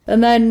this.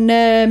 And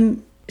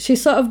then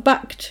she's sort of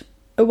backed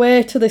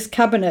away to this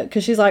cabinet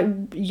because she's like,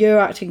 you're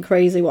acting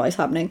crazy. What is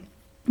happening?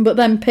 But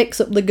then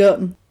picks up the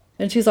gun,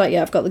 and she's like,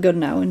 yeah, I've got the gun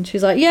now. And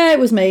she's like, yeah, it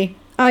was me.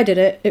 I did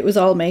it. It was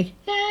all me.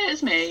 Yeah, it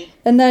was me.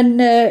 And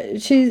then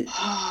she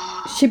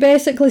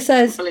basically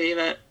says, I believe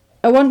it.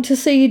 I want to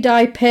see you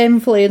die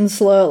painfully and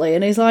slowly.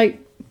 And he's like,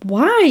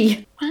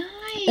 why?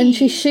 Why? And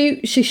she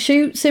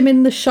shoots him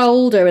in the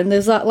shoulder, and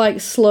there's that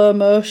like slow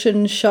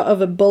motion shot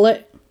of a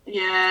bullet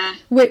Yeah.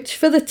 Which,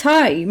 for the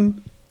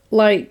time,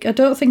 like, I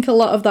don't think a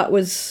lot of that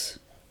was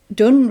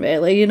done,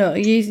 really. You know,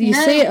 you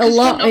see it a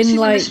lot in,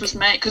 like... this was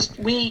made, because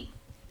we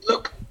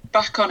look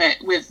back on it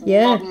with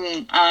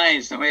modern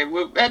eyes, don't we?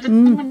 At the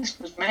time when this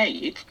was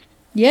made...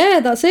 Yeah,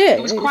 that's it.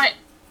 It was quite...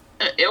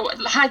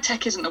 high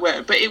tech isn't the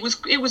word, but it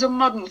was a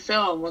modern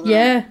film, wasn't it?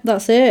 Yeah,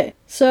 that's it.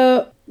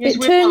 So,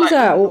 it turns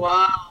out...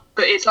 Wow.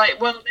 But it's like,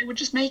 well, they were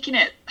just making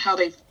it how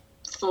they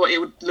thought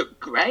it would look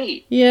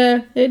great.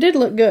 Yeah, it did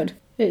look good.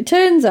 It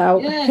turns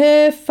out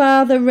her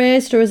father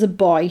raised her as a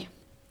boy,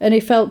 and he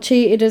felt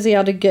cheated as he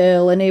had a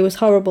girl, and he was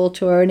horrible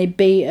to her, and he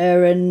beat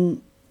her,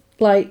 and,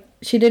 like,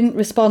 she didn't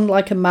respond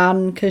like a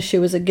man because she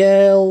was a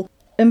girl,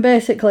 and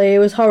basically he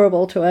was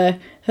horrible to her.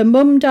 Her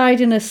mum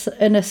died in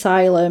an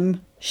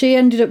asylum. She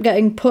ended up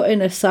getting put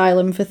in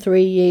asylum for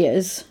 3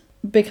 years.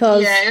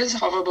 Because it was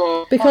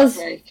horrible. Because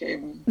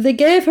they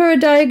gave her a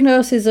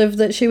diagnosis of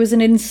that she was an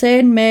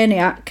insane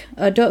maniac.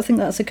 I don't think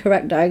that's a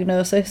correct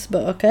diagnosis,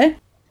 but okay.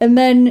 And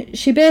then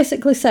she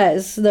basically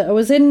says that I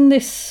was in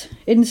this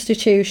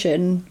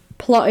institution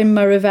plotting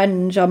my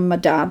revenge on my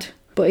dad,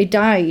 but he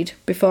died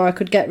before I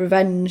could get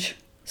revenge.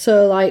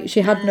 So, like,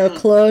 she had no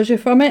closure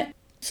from it.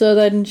 So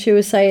then she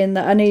was saying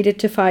that I needed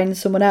to find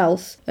someone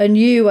else. And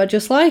you are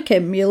just like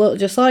him. You look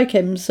just like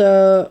him,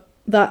 so...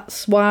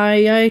 That's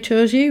why I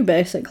chose you,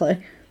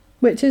 basically.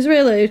 Which is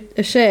really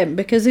a shame,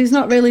 because he's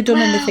not really done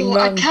anything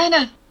wrong.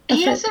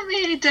 He hasn't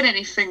really done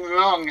anything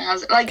wrong,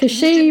 has it? Like, because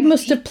she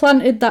must have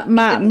planted that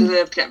man.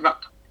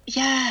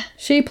 Yeah.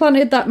 She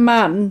planted that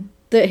man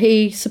that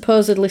he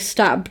supposedly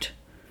stabbed.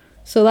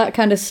 So that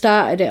kind of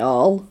started it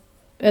all.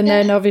 And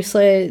then,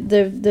 obviously,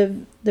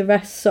 the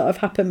rest sort of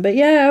happened. But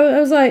yeah, I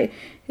was like...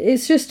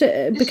 It's just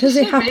because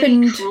it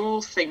happened... It's a really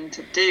cruel thing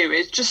to do.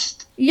 It's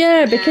just...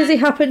 Yeah, because he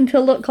happened to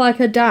look like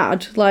her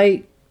dad.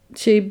 Like,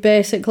 she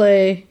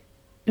basically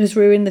has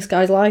ruined this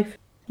guy's life,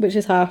 which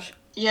is harsh.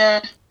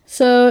 Yeah.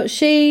 So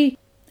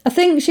I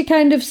think she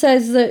kind of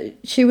says that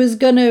she was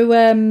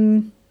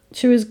gonna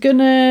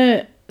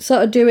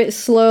sort of do it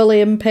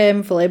slowly and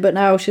painfully, but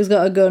now she's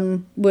got a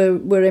gun.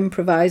 We're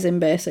improvising,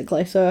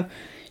 basically. So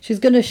she's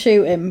gonna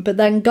shoot him, but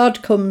then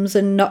God comes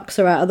and knocks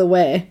her out of the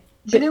way.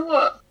 You know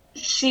what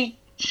she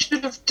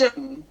should have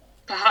done?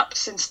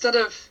 Perhaps instead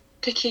of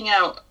picking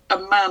out a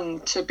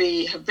man to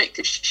be her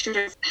victim, she should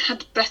have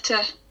had better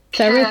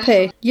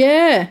therapy.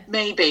 Yeah.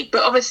 Maybe.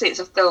 But obviously it's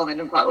a film, it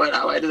doesn't quite work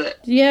that way, does it?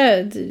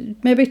 Yeah,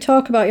 maybe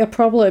talk about your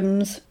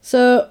problems.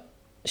 So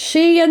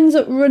she ends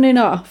up running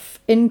off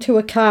into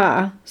a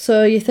car,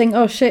 so you think,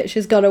 oh shit,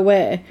 she's got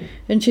away,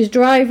 and she's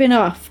driving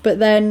off, but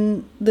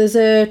then there's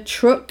a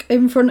truck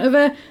in front of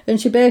her,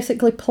 and she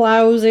basically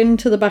plows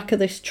into the back of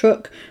this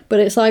truck, but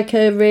it's like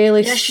a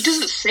really... Yeah, she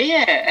doesn't see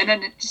it, and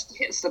then it just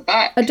hits the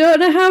back. I don't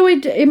know how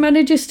he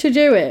manages to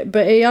do it,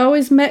 but he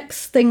always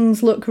makes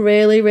things look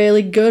really,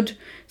 really good.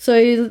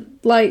 So,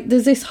 like,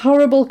 there's this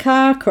horrible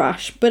car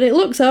crash, but it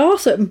looks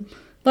awesome.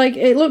 Like,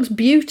 it looks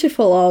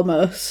beautiful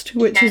almost,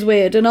 which is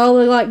weird. And all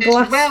the, like,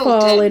 glass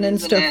falling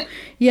and stuff. It?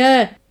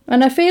 Yeah.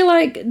 And I feel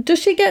like, does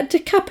she get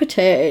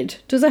decapitated?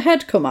 Does her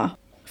head come off?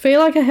 I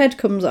feel like her head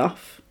comes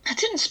off. I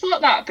didn't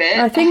spot that bit.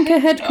 I think her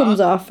head comes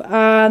off.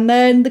 And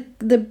then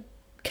the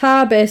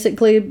car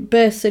basically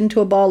bursts into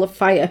a ball of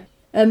fire.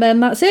 And then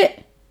that's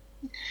it.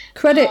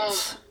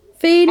 Credits.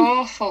 Fiend.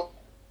 Awful.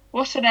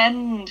 What an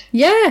end.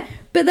 Yeah.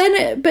 But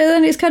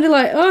then it's kind of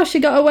like, oh, she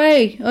got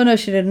away. Oh, no,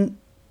 she didn't.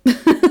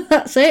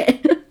 That's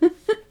it.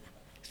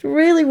 It's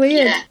really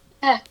weird.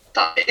 Yeah,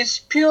 that is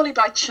purely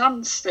by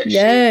chance that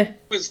she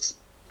was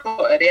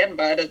caught at the end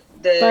by the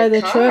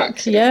car truck.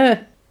 Accident.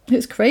 Yeah,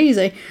 it's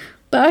crazy.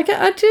 But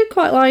I do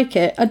quite like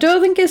it. I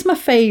don't think it's my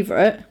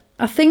favourite.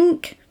 I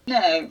think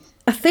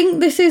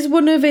this is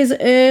one of his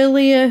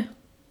earlier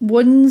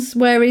ones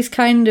where he's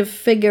kind of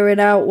figuring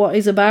out what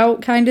he's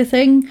about, kind of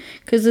thing.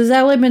 Because there's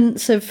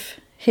elements of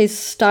his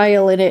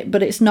style in it,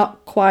 but it's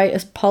not quite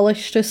as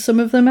polished as some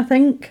of them, I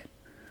think.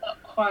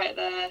 Quite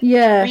there.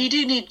 Yeah. Well, you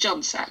do need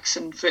John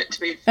Saxon for it to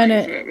be a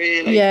favourite,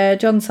 really. Yeah,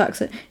 John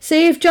Saxon.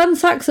 See, if John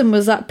Saxon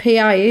was that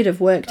PI, he'd have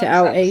worked it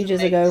out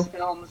ages ago.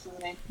 Films,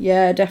 isn't he?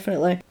 Yeah,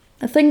 definitely.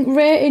 I think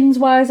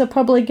ratings-wise, I'd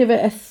probably give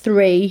it a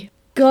 3.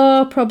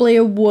 Gore, probably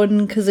a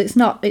 1, because it's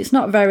not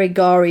very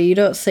gory. You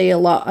don't see a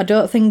lot. I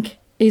don't think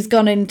he's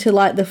gone into,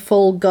 like, the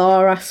full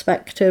gore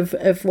aspect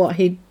of what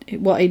he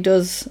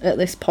does at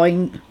this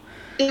point.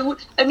 There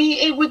was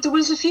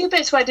a few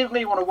bits where I didn't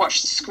really want to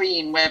watch the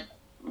screen, where...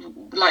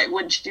 like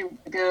when the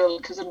girl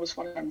cousin was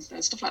falling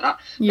downstairs, stuff like that.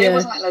 But it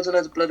wasn't like loads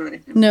of blood or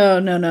anything.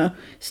 No.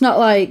 It's not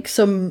like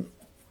some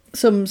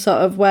sort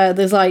of where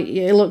there's like,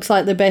 it looks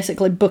like they're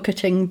basically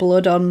bucketing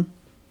blood on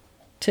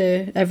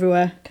to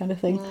everywhere kind of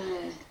thing.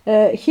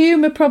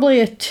 Humour probably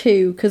a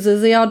 2, because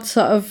there's the odd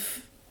sort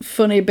of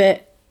funny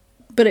bit,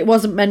 but it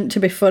wasn't meant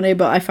to be funny,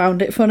 but I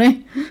found it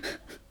funny.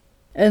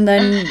 And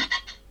then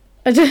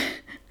I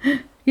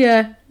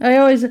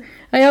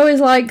always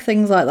like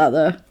things like that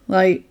though,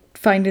 like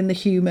finding the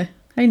humour.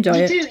 I enjoy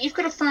it. You've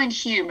got to find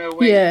humour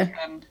where you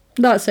can.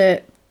 That's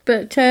it.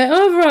 But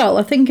overall,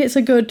 I think it's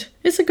a good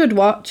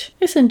watch.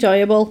 It's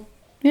enjoyable.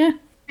 Yeah.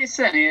 It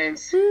certainly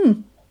is.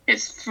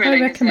 It's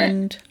thrilling.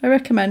 I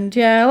recommend.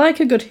 Yeah, I like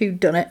a good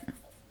whodunit.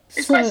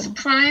 It's quite a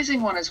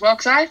surprising one as well,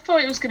 because I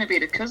thought it was going to be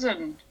the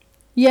cousin.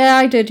 Yeah,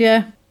 I did,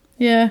 yeah.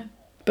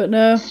 But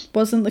no,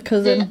 wasn't the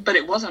cousin. Yeah, but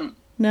it wasn't.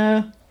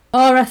 No.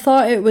 Or I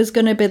thought it was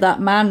going to be that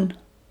man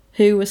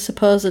who was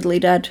supposedly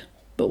dead,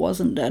 but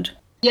wasn't dead.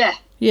 Yeah.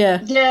 Yeah.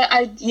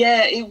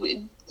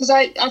 Because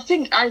I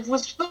think I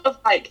was sort of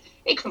like,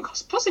 it can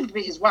possibly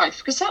be his wife,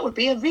 because that would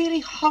be a really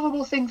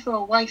horrible thing for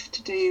a wife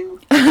to do.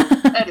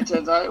 And it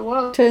turns out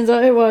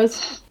it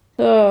was.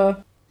 Oh,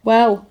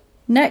 well,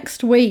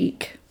 next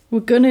week we're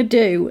going to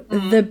do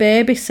The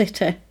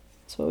Babysitter.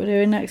 That's what we're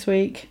doing next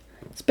week.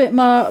 It's a bit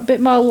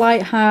more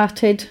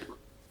light-hearted.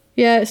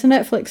 Yeah, it's a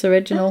Netflix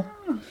original.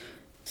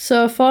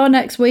 So for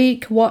next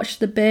week, watch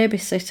The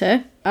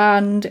Babysitter.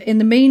 And in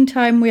the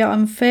meantime, we are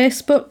on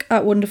Facebook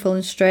at Wonderful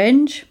and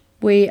Strange.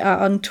 We are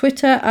on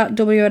Twitter at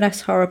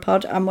WNS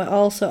Horrorpod, and we're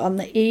also on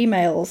the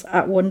emails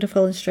at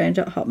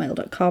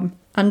wonderfulandstrange@hotmail.com.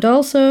 And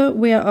also,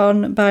 we are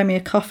on Buy Me a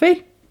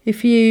Coffee.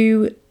 If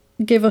you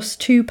give us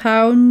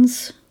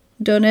 £2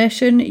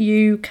 donation,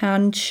 you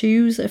can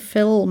choose a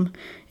film.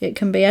 It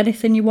can be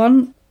anything you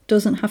want.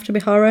 Doesn't have to be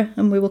horror,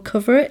 and we will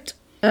cover it.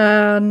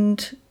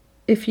 And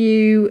if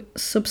you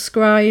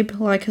subscribe,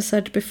 like I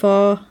said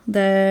before,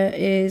 there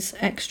is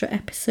extra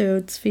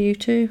episodes for you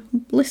to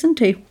listen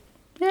to.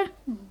 Yeah.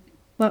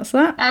 That's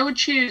that. I would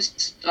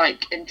choose,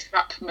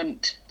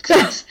 Entrapment,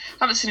 because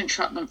I haven't seen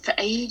Entrapment for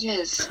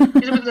ages. You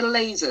know, with the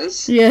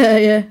lasers?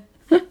 Yeah.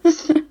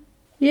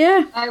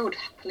 Yeah. I would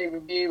happily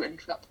review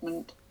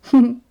Entrapment.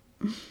 From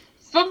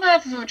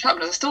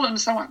Entrapment, I still don't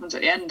understand what happens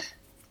at the end.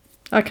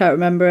 I can't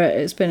remember it.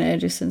 It's been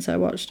ages since I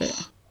watched it.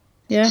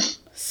 Yeah.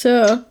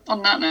 So,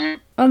 on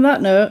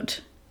that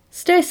note,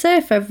 stay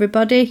safe,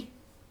 everybody.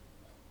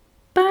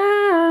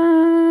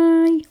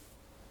 Bye.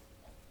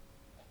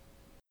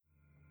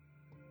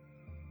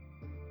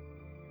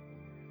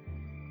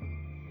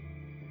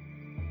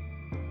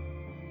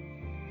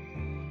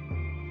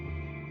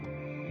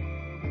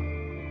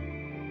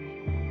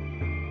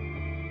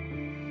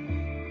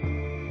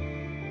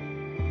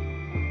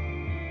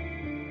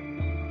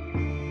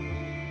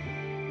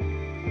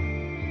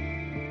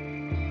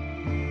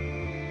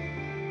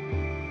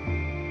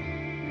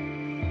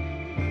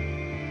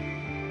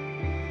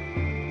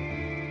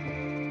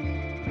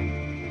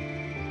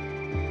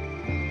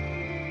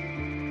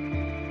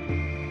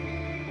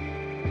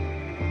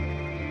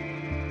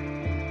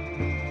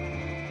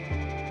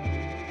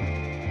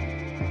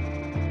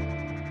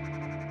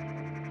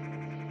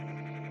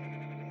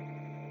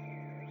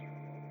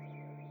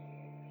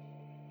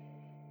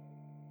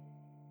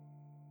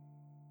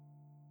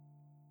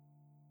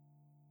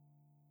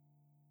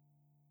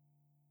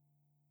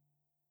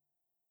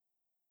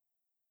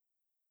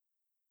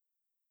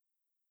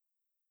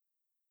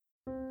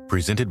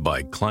 Presented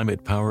by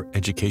Climate Power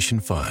Education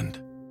Fund.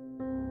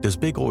 Does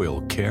Big Oil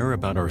care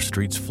about our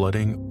streets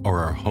flooding or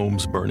our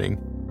homes burning?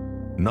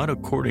 Not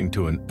according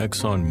to an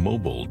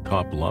ExxonMobil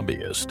top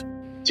lobbyist.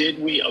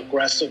 Did we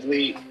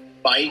aggressively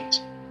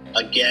fight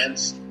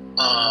against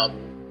some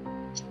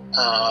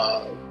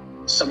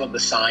of the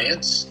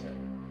science?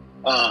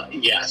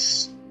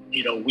 Yes.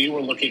 We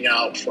were looking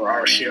out for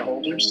our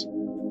shareholders.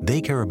 They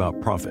care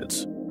about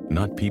profits,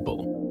 not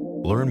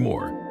people. Learn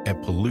more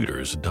at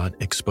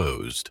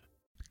polluters.exposed.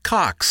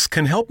 Cox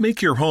can help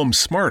make your home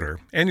smarter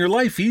and your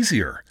life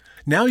easier.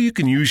 Now you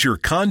can use your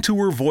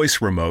Contour voice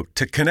remote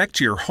to connect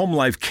to your home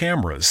life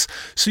cameras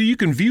so you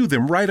can view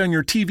them right on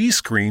your TV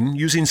screen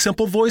using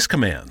simple voice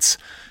commands.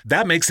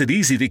 That makes it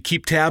easy to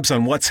keep tabs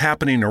on what's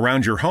happening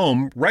around your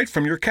home right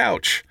from your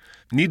couch.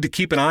 Need to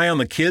keep an eye on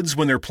the kids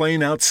when they're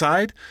playing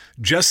outside?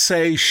 Just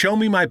say, "Show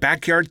me my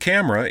backyard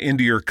camera"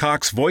 into your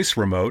Cox voice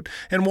remote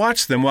and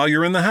watch them while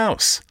you're in the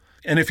house.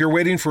 And if you're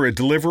waiting for a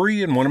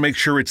delivery and want to make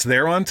sure it's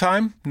there on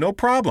time, no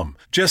problem.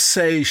 Just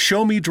say,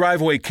 "Show me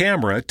driveway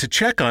camera" to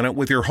check on it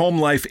with your Home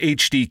Life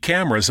HD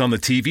cameras on the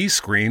TV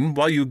screen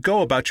while you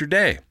go about your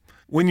day.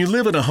 When you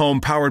live in a home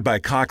powered by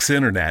Cox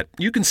Internet,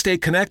 you can stay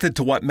connected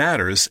to what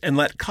matters and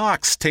let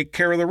Cox take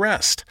care of the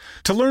rest.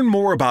 To learn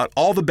more about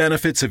all the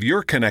benefits of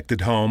your connected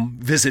home,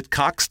 visit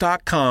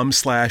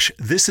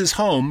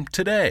cox.com/thisishome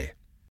today.